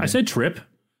 You did. I said Trip.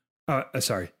 Sorry. I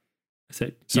said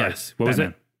Sorry. yes. What Batman.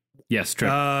 Was it? Yes,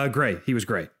 Trip. Gray. He was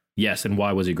gray. Yes, and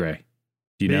why was he gray?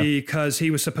 Do you know? Because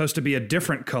he was supposed to be a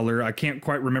different color. I can't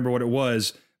quite remember what it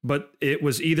was, but it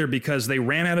was either because they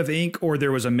ran out of ink or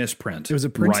there was a misprint. It was a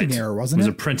printing error, wasn't it? It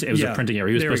was a printing error.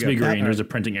 He was supposed to be green. There was a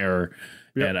printing error,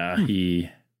 and he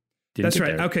didn't. That's get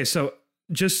right. there. Okay, so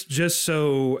just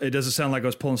so it doesn't sound like I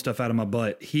was pulling stuff out of my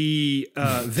butt,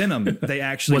 Venom, they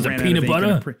actually Was it ran peanut out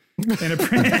of butter? ink in a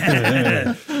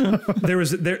print. There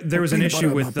was an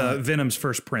issue with Venom's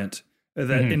first print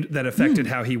that affected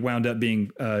how he wound up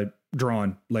being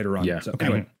drawn later on. Yeah. So, Okay.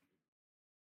 anyway.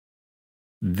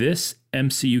 This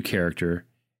MCU character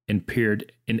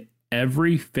appeared in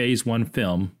every Phase 1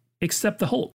 film except the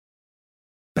Hulk.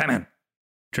 Batman.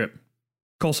 Trip.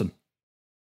 Coulson.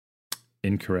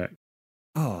 Incorrect.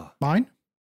 Oh. Mine?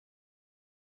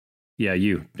 Yeah,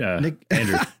 you, Nick,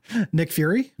 Andrew. Nick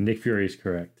Fury? Nick Fury is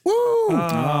correct. Woo!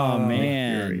 Oh, Nick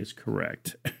man. Fury is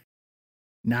correct.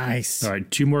 Nice. All right,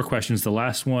 2 more questions. The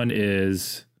last one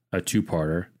is a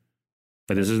 2-parter,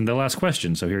 but this isn't the last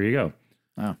question, so here you go.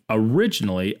 Oh.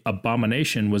 Originally,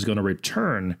 Abomination was going to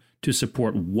return to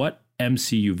support what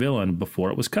MCU villain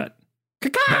before it was cut?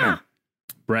 Batman.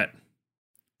 Brett.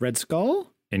 Red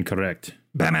Skull? Incorrect.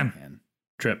 Batman. Man.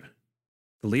 Trip.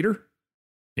 The leader? Ah.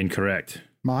 Incorrect.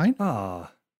 Mine?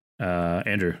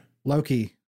 Andrew.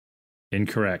 Loki.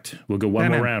 Incorrect. We'll go one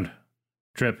Batman. more round.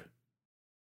 Trip.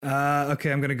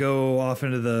 Okay, I'm going to go off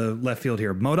into the left field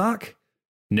here. MODOK?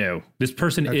 No. This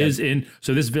person Okay. is in,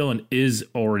 so this villain is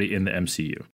already in the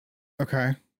MCU.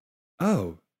 Okay.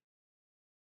 Oh.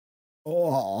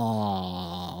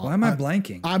 Oh. Why am I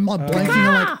blanking? I'm blanking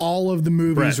on like all of the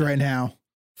movies Brett. right now.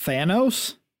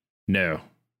 Thanos? No.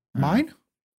 Mine?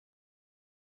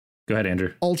 Go ahead,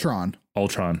 Andrew. Ultron.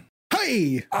 Ultron.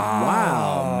 Hey!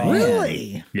 Wow, man.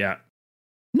 Really? Yeah.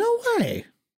 No way.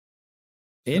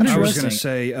 I was going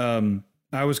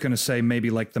Interesting. to say maybe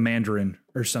like the Mandarin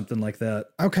or something like that.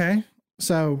 Okay.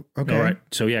 So, okay. All right.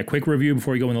 So yeah, quick review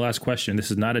before we go in the last question.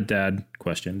 This is not a dad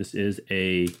question. This is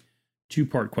a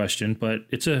 2-part question, but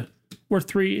it's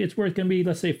worth going to be,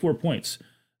 let's say, 4 points.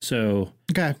 So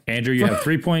Okay. Andrew, you have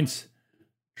 3 points.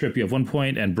 Trip, you have 1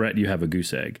 point, and Brett, you have a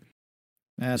goose egg.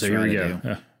 That's So here we right, I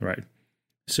go. do. Right.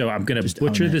 So I'm going Just to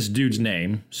butcher own it. this dude's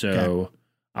name. So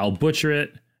I'll butcher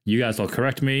it. You guys will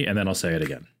correct me, and then I'll say it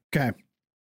again. Okay.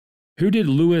 Who did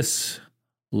Louis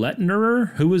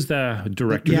Letterer? Who was the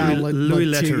director? Yeah, Louis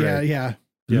let's see. Leterrier. Yeah.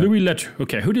 Louis Letterer.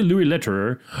 Okay. Who did Louis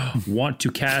Letterer want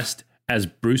to cast as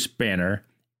Bruce Banner,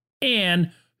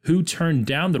 and who turned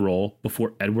down the role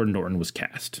before Edward Norton was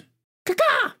cast?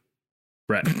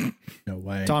 Brett. No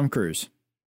way. Tom Cruise.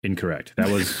 Incorrect. That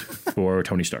was for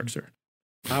Tony Stark, sir.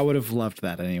 I would have loved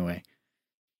that anyway.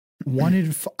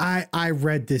 I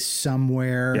read this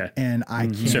somewhere Yeah. and I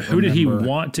can't So who did he remember.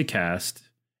 want to cast,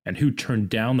 and who turned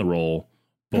down the role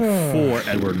before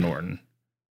Edward Norton?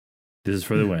 This is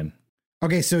for the win.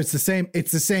 Okay, so it's the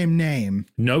same name.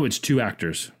 No, it's 2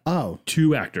 actors. Oh,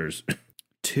 2 actors.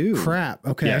 2. crap.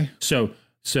 Okay. Yeah. So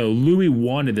Louis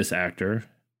wanted this actor.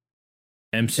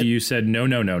 MCU said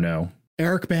no.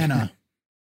 Eric Bana.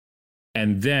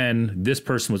 And then this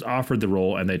person was offered the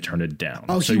role and they turned it down.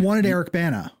 Oh, So he wanted Eric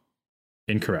Bana.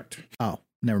 Incorrect. Oh,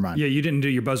 never mind. Yeah, you didn't do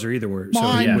your buzzer either.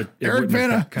 Mine. Yeah. Eric wouldn't have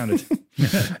Bana. counted.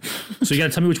 So you got to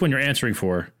tell me which one you're answering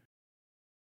for.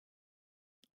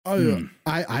 Oh,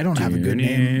 I don't have a good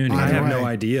name. I either have no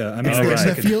way. idea. I mean, It's All the,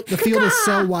 right. the field is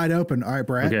so wide open. All right,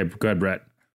 Brett. Okay, go ahead, Brett.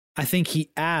 I think he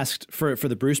asked for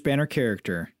the Bruce Banner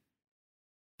character.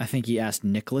 I think he asked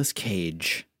Nicolas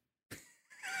Cage.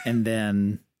 And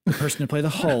then the person to play the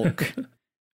Hulk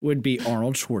would be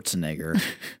Arnold Schwarzenegger.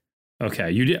 Okay,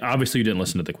 you didn't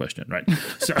listen to the question, right?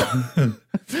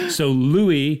 So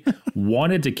Louis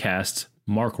wanted to cast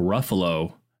Mark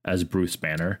Ruffalo as Bruce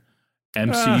Banner.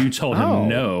 MCU told him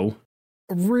no.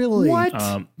 Really? What?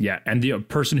 Yeah, and the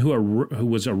person who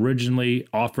was originally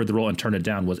offered the role and turned it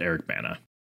down was Eric Bana,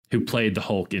 who played the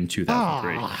Hulk in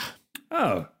 2003. Ah,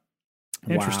 oh,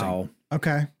 interesting. Wow.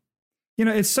 okay. You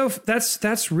know, it's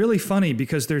that's really funny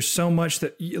because there's so much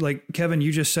that, like Kevin,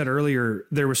 you just said earlier,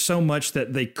 there was so much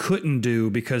that they couldn't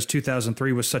do because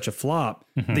 2003 was such a flop.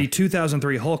 The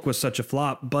 2003 Hulk was such a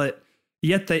flop, but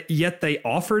yet they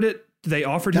offered it. They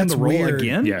offered him That's the role weird.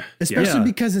 again. Yeah, Especially Yeah.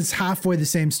 because it's halfway the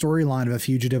same storyline of A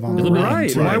Fugitive on the little bit, Run. Right.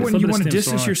 too. Why Right. wouldn't you It's a want to little bit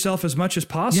distance similar. yourself as much as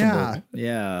possible? Yeah.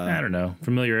 Yeah. I don't know.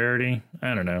 Familiarity?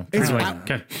 I don't know. It's- Kinda I-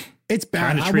 okay. It's bad.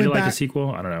 Trying to I treat it went like a back. sequel?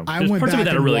 I don't know. I There's went parts back of it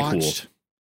that and are really watched. cool.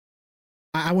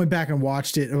 I went back and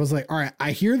watched it. It was like, all right,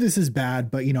 I hear this is bad,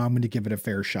 but I'm going to give it a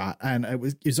fair shot. And it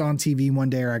was on TV one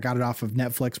day, or I got it off of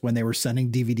Netflix when they were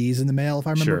sending DVDs in the mail, if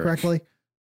I remember Sure. correctly.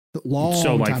 Long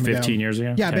So like time 15 ago. years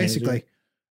ago? Yeah, 10 years ago? basically.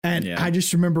 And Yeah. I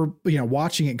just remember,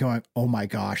 watching it going, oh my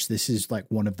gosh, this is like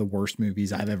one of the worst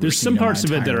movies I've ever There's seen. some in my parts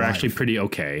of it that entire are actually life. pretty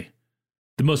okay.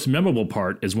 The most memorable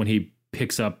part is when he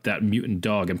picks up that mutant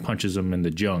dog and punches him in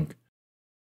the junk.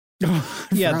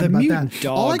 Yeah, the mutant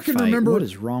dog all I can fight. remember, What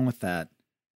is wrong with that?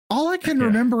 all I can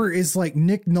remember is like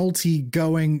Nick Nolte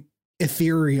going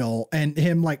ethereal and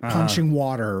him like punching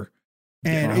water.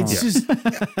 And it's just,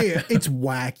 it's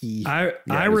wacky.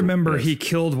 I remember he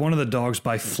killed one of the dogs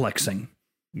by flexing.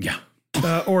 Yeah.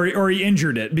 Or he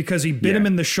injured it because he bit him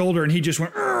in the shoulder and he just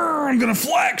went, I'm going to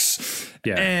flex.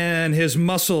 Yeah. And his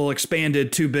muscle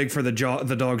expanded too big for the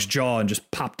dog's jaw and just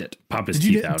popped it. Pop his Did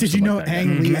teeth you, out. did you know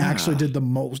Ang Lee Yeah. actually did the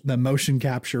motion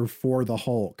capture for the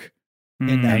Hulk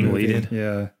in that Ang movie? Lee did?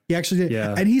 Yeah. He actually did.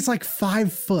 Yeah. And he's like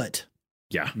 5 foot.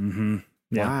 Yeah. Mm-hmm.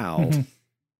 Yeah. Wow.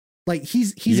 Like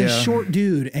he's a short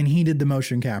dude and he did the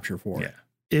motion capture for it.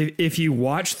 If you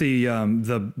watch the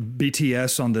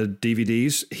BTS on the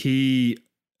DVDs,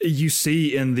 you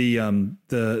see in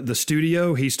the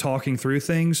studio, he's talking through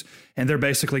things and they're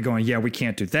basically going, yeah, we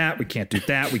can't do that. We can't do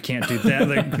that. We can't do that.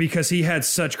 Like, because he had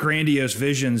such grandiose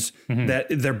visions that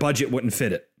their budget wouldn't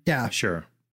fit it. Yeah. Sure.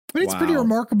 But it's pretty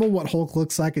remarkable what Hulk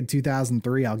looks like in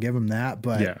 2003. I'll give him that.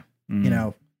 But, you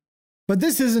know, but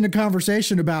this isn't a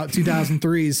conversation about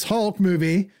 2003's Hulk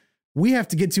movie. We have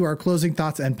to get to our closing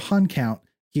thoughts and pun count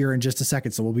here in just a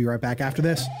second. So we'll be right back after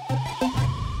this.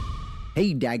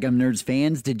 Hey, Daggum Nerds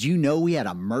fans, did you know we had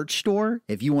a merch store?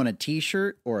 If you want a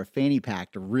t-shirt or a fanny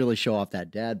pack to really show off that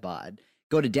dad bod,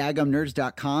 go to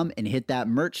daggumnerds.com and hit that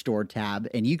merch store tab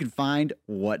and you can find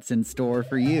what's in store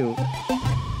for you.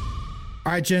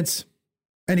 All right, gents.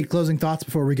 Any closing thoughts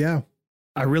before we go?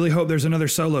 I really hope there's another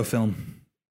Solo film.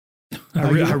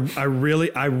 I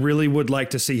really would like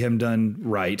to see him done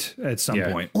right at some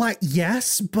point. Like,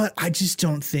 yes, but I just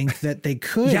don't think that they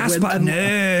could. Yes, but no.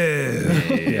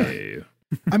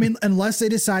 I mean, unless they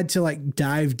decide to like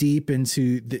dive deep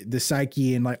into the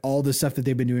psyche and like all the stuff that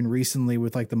they've been doing recently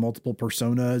with like the multiple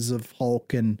personas of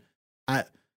Hulk, and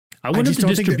I wonder if the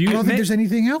distribution. I don't think there's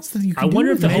anything else that you can do. I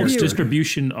wonder if the with Hulk's it.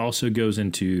 distribution also goes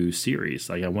into series.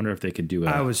 Like, I wonder if they could do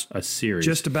a series.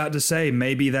 Just about to say,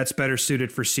 maybe that's better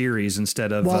suited for series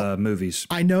instead of movies.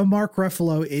 I know Mark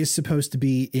Ruffalo is supposed to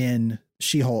be in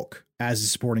She-Hulk as a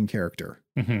supporting character.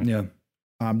 Yeah.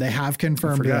 They have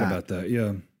confirmed I forgot that. about that.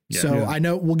 Yeah. So I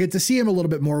know we'll get to see him a little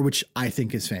bit more, which I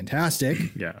think is fantastic.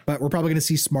 Yeah. But we're probably going to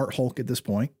see Smart Hulk at this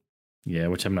point. Yeah,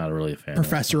 which I'm not really a fan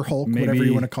Professor Hulk, Maybe- whatever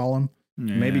you want to call him.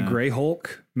 Maybe Gray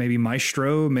Hulk, maybe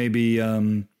Maestro, maybe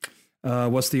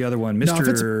what's the other one? No,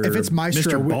 Mr. if it's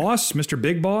Maestro, Mr. Boss, Mr.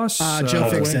 Big Boss, Joe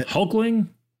Fixit. Hulkling?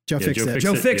 Joe Fixit.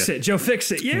 Joe Fixit. Joe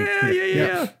Fixit.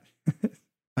 Yeah.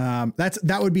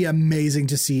 That would be amazing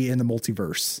to see in the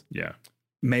multiverse. Yeah.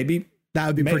 Maybe. That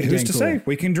would be pretty Who's dang to cool. say?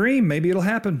 We can dream. Maybe it'll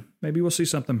happen. Maybe we'll see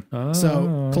something.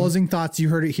 So closing thoughts. You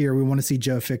heard it here. We want to see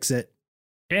Joe Fixit.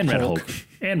 And Red Hulk.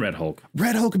 And Red Hulk.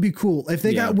 Red Hulk would be cool. If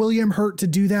they got William Hurt to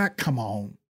do that, come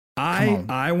on.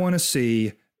 I want to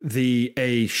see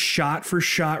a shot for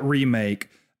shot remake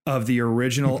of the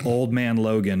original Old Man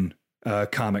Logan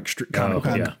comic book.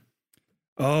 Yeah.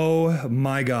 Oh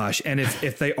my gosh. And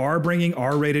if they are bringing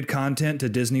R-rated content to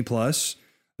Disney Plus,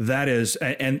 that is,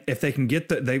 and if they can get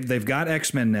they've got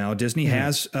X-Men now. Disney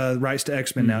has rights to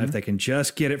X-Men now. If they can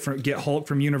just get Hulk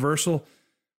from Universal,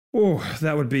 oh,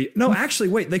 that would be Actually,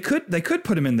 wait, they could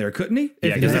put him in there, couldn't he?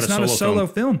 Yeah, If 'cause it's that's not a solo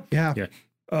film. Yeah. Yeah.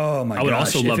 Oh my gosh. I would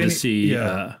also love to see,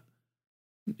 yeah.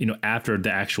 after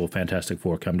the actual Fantastic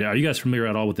Four come down. Are you guys familiar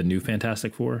at all with the new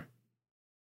Fantastic Four?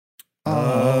 The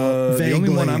only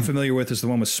one vaguely. I'm familiar with is the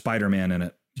one with Spider-Man in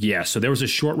it. Yeah, so there was a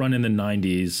short run in the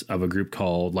 90s of a group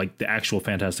called, like, the actual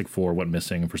Fantastic Four went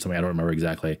missing for something I don't remember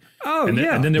exactly. Oh, and then,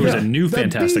 yeah. And then there was a new The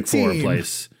Fantastic Four in B-Team.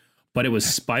 place, but it was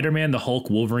Spider-Man, the Hulk,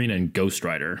 Wolverine, and Ghost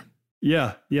Rider.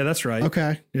 Yeah, that's right.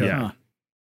 Okay. Yeah.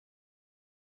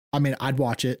 I mean, I'd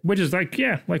watch it. Which is like,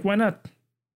 why not?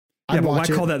 Yeah, I'd but why watch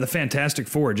it. call that the Fantastic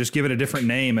Four? Just give it a different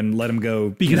name and let them go.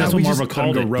 Because No, that's we what just- Marvel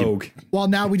called go it. rogue. Well,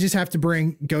 now we just have to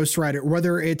bring Ghost Rider,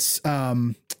 whether it's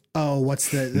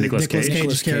what's the Nicolas Nicolas Cage?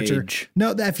 Cage's character? Cage.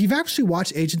 No, if you've actually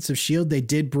watched Agents of S.H.I.E.L.D., they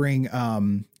did bring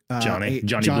Johnny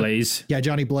Blaze. Yeah,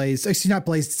 Johnny Blaze. Excuse not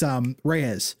Blaze, it's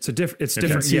Reyes. It's different.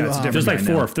 To, Yeah, it's a different. There's like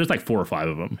guy now. there's like 4 or 5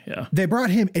 of them. Yeah. They brought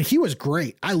him and he was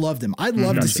great. I loved him. I'd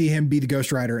love to see him be the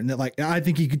Ghost Rider, and I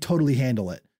think he could totally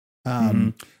handle it.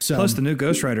 So Plus, the new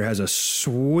Ghost Rider has a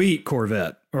sweet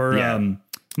Corvette or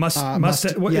Mustang.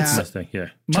 What, yeah. it's Mustang, yeah.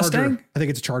 Mustang, Charger. I think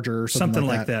it's a Charger or something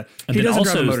like that. And He then doesn't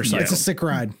drive a also- motorcycle. It's a sick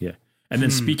ride. Yeah. And then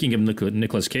speaking of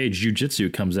Nicolas Cage,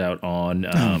 Jiu-Jitsu comes out on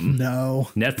No.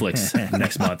 Netflix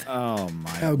next month. Oh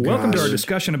my. Oh, Welcome to gosh. our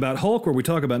discussion about Hulk, where we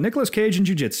talk about Nicolas Cage and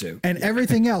jiu-jitsu. And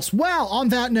everything else. Well, on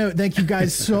that note, thank you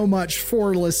guys so much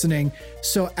for listening.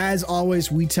 So, as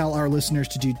always, we tell our listeners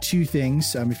to do 2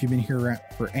 things if you've been here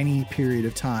for any period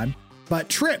of time. But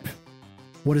Trip,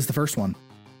 What is the first one?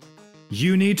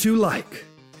 You need to like,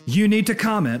 you need to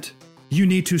comment, you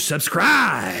need to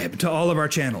subscribe to all of our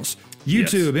channels.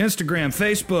 YouTube, Instagram,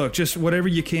 Facebook, just whatever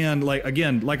you can. Like,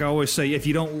 again, like I always say, if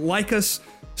you don't like us,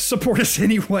 support us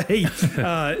anyway.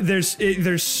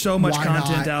 There's so much Why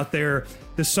content not? out there.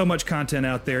 There's so much content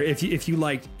out there. If you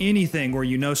liked anything, or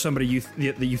you know somebody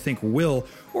that you think will,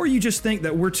 or you just think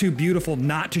that we're too beautiful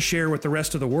not to share with the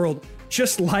rest of the world,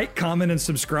 just like, comment, and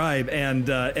subscribe, and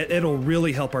it'll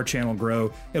really help our channel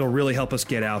grow. It'll really help us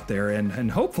get out there, and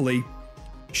hopefully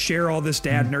share all this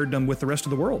dad nerddom with the rest of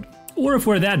the world. Or if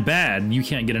we're that bad, you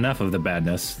can't get enough of the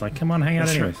badness. Like, come on, hang out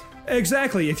anyways.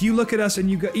 Exactly. If you look at us and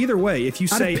you go, either way, if you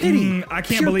Out of say, pity. I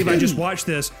can't Pure believe I pity. just watched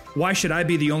this, why should I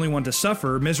be the only one to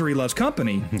suffer? Misery loves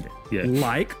company. Yeah.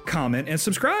 Like, comment, and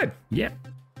subscribe. Yeah.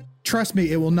 Trust me,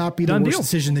 it will not be the Done worst deal.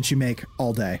 decision that you make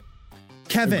all day.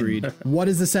 Kevin, Agreed. what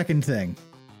is the second thing?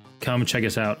 Come check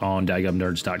us out on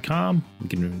dadgumnerds.com. You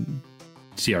can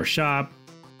see our shop,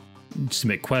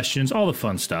 submit questions, all the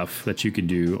fun stuff that you can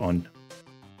do on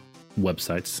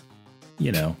websites.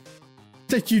 You know,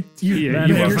 That you Yeah, you're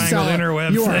newfangled selling,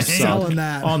 interweb you are thing. selling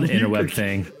that. on the interweb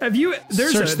thing. Have you?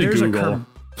 Search the Google.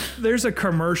 There's a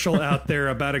commercial out there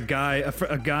about a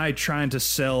guy trying to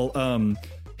sell.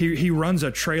 He runs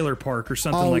a trailer park or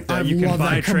something like that. I You can love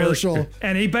buy that trailers, commercial.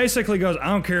 and he basically goes, "I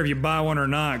don't care if you buy one or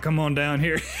not. Come on down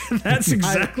here." That's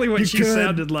exactly what you she could-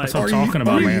 sounded like. That's what I'm talking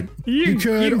about, man. You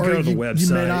could, can or go to the you may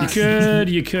website. not. You could,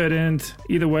 you couldn't.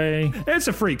 Either way, It's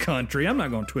a free country. I'm not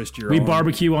going to twist your we arm.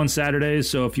 barbecue on Saturdays,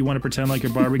 so if you want to pretend like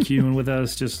you're barbecuing with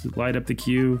us, just light up the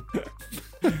queue.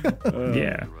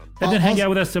 Yeah. And then hang out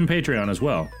with us on Patreon as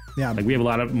well. Yeah. Like, we have a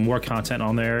lot of more content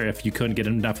on there. If you couldn't get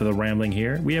enough of the rambling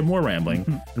here, we have more rambling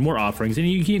and more offerings, and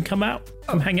you can come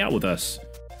hang out with us.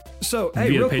 So, hey,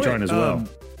 via real Patreon quick, as well.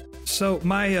 So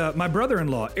my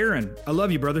brother-in-law, Aaron, I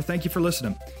love you, brother. Thank you for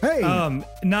listening. Hey.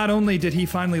 Not only did he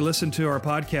finally listen to our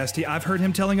podcast, I've heard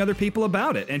him telling other people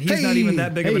about it, and he's not even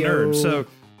that big of a nerd. So,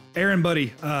 Aaron,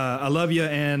 buddy, I love you,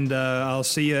 and I'll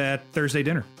see you at Thursday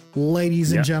dinner.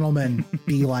 Ladies and gentlemen,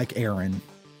 be like Aaron.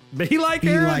 Be like Be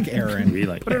Aaron. like Aaron. We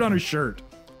like Put it on his shirt.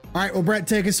 All right, well, Brett,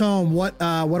 take us home. What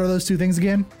are those two things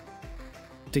again?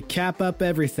 To cap up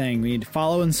everything, we need to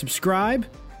follow and subscribe,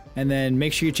 and then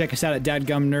make sure you check us out at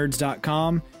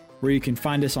dadgumnerds.com, where you can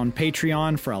find us on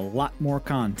Patreon for a lot more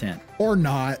content. Or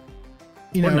not.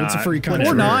 You Or know, it's a not. free country.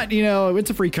 Or not, it's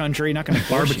a free country, not going to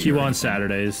barbecue on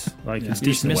Saturdays. Like, it's You're just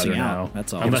decent missing weather out. now.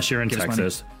 That's all. Unless you're in Give us money.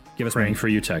 Texas. Give us Praying money. for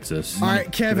you, Texas. All right,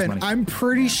 Kevin, money. I'm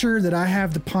pretty sure that I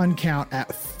have the pun count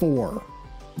at 4.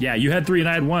 Yeah, you had 3 and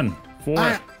I had 1.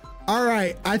 4. All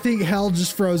right, I think hell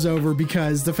just froze over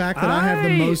because the fact that I have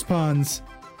the most puns.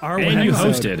 And hang you on.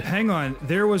 hosted. Hang on.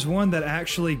 There was one that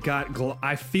actually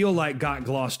I feel like got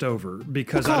glossed over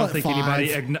because We'll I call don't it think anybody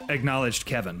 5. acknowledged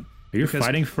Kevin. You're Because-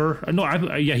 fighting for... No,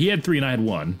 yeah, he had 3 and I had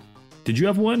 1. Did you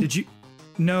have 1? Did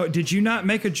you not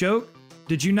make a joke?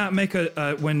 Did you not make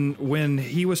a when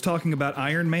he was talking about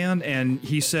Iron Man and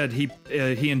he said he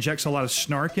injects a lot of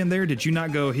snark in there? Did you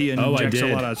not go he injects a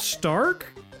did. lot of Stark?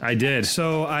 I did.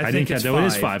 So I think it's no, it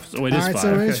is 5. 5. So it is All right, 5.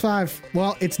 so it is 5.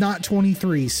 Well, it's not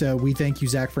 23, so we thank you,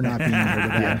 Zach, for not being here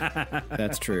today.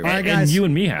 That's true. All right, And guys. you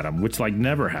and me had him, which like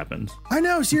never happens. I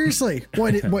know, seriously.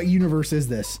 What universe is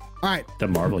this? All right, The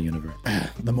Marvel universe.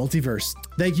 the multiverse.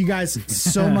 Thank you guys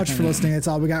so much for listening. That's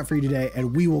all we got for you today,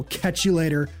 and we will catch you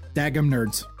later. Dadgum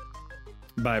nerds.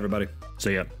 Bye, everybody. So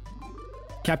yeah.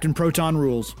 Captain Proton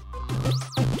rules.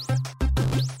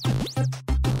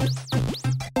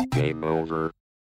 Game over.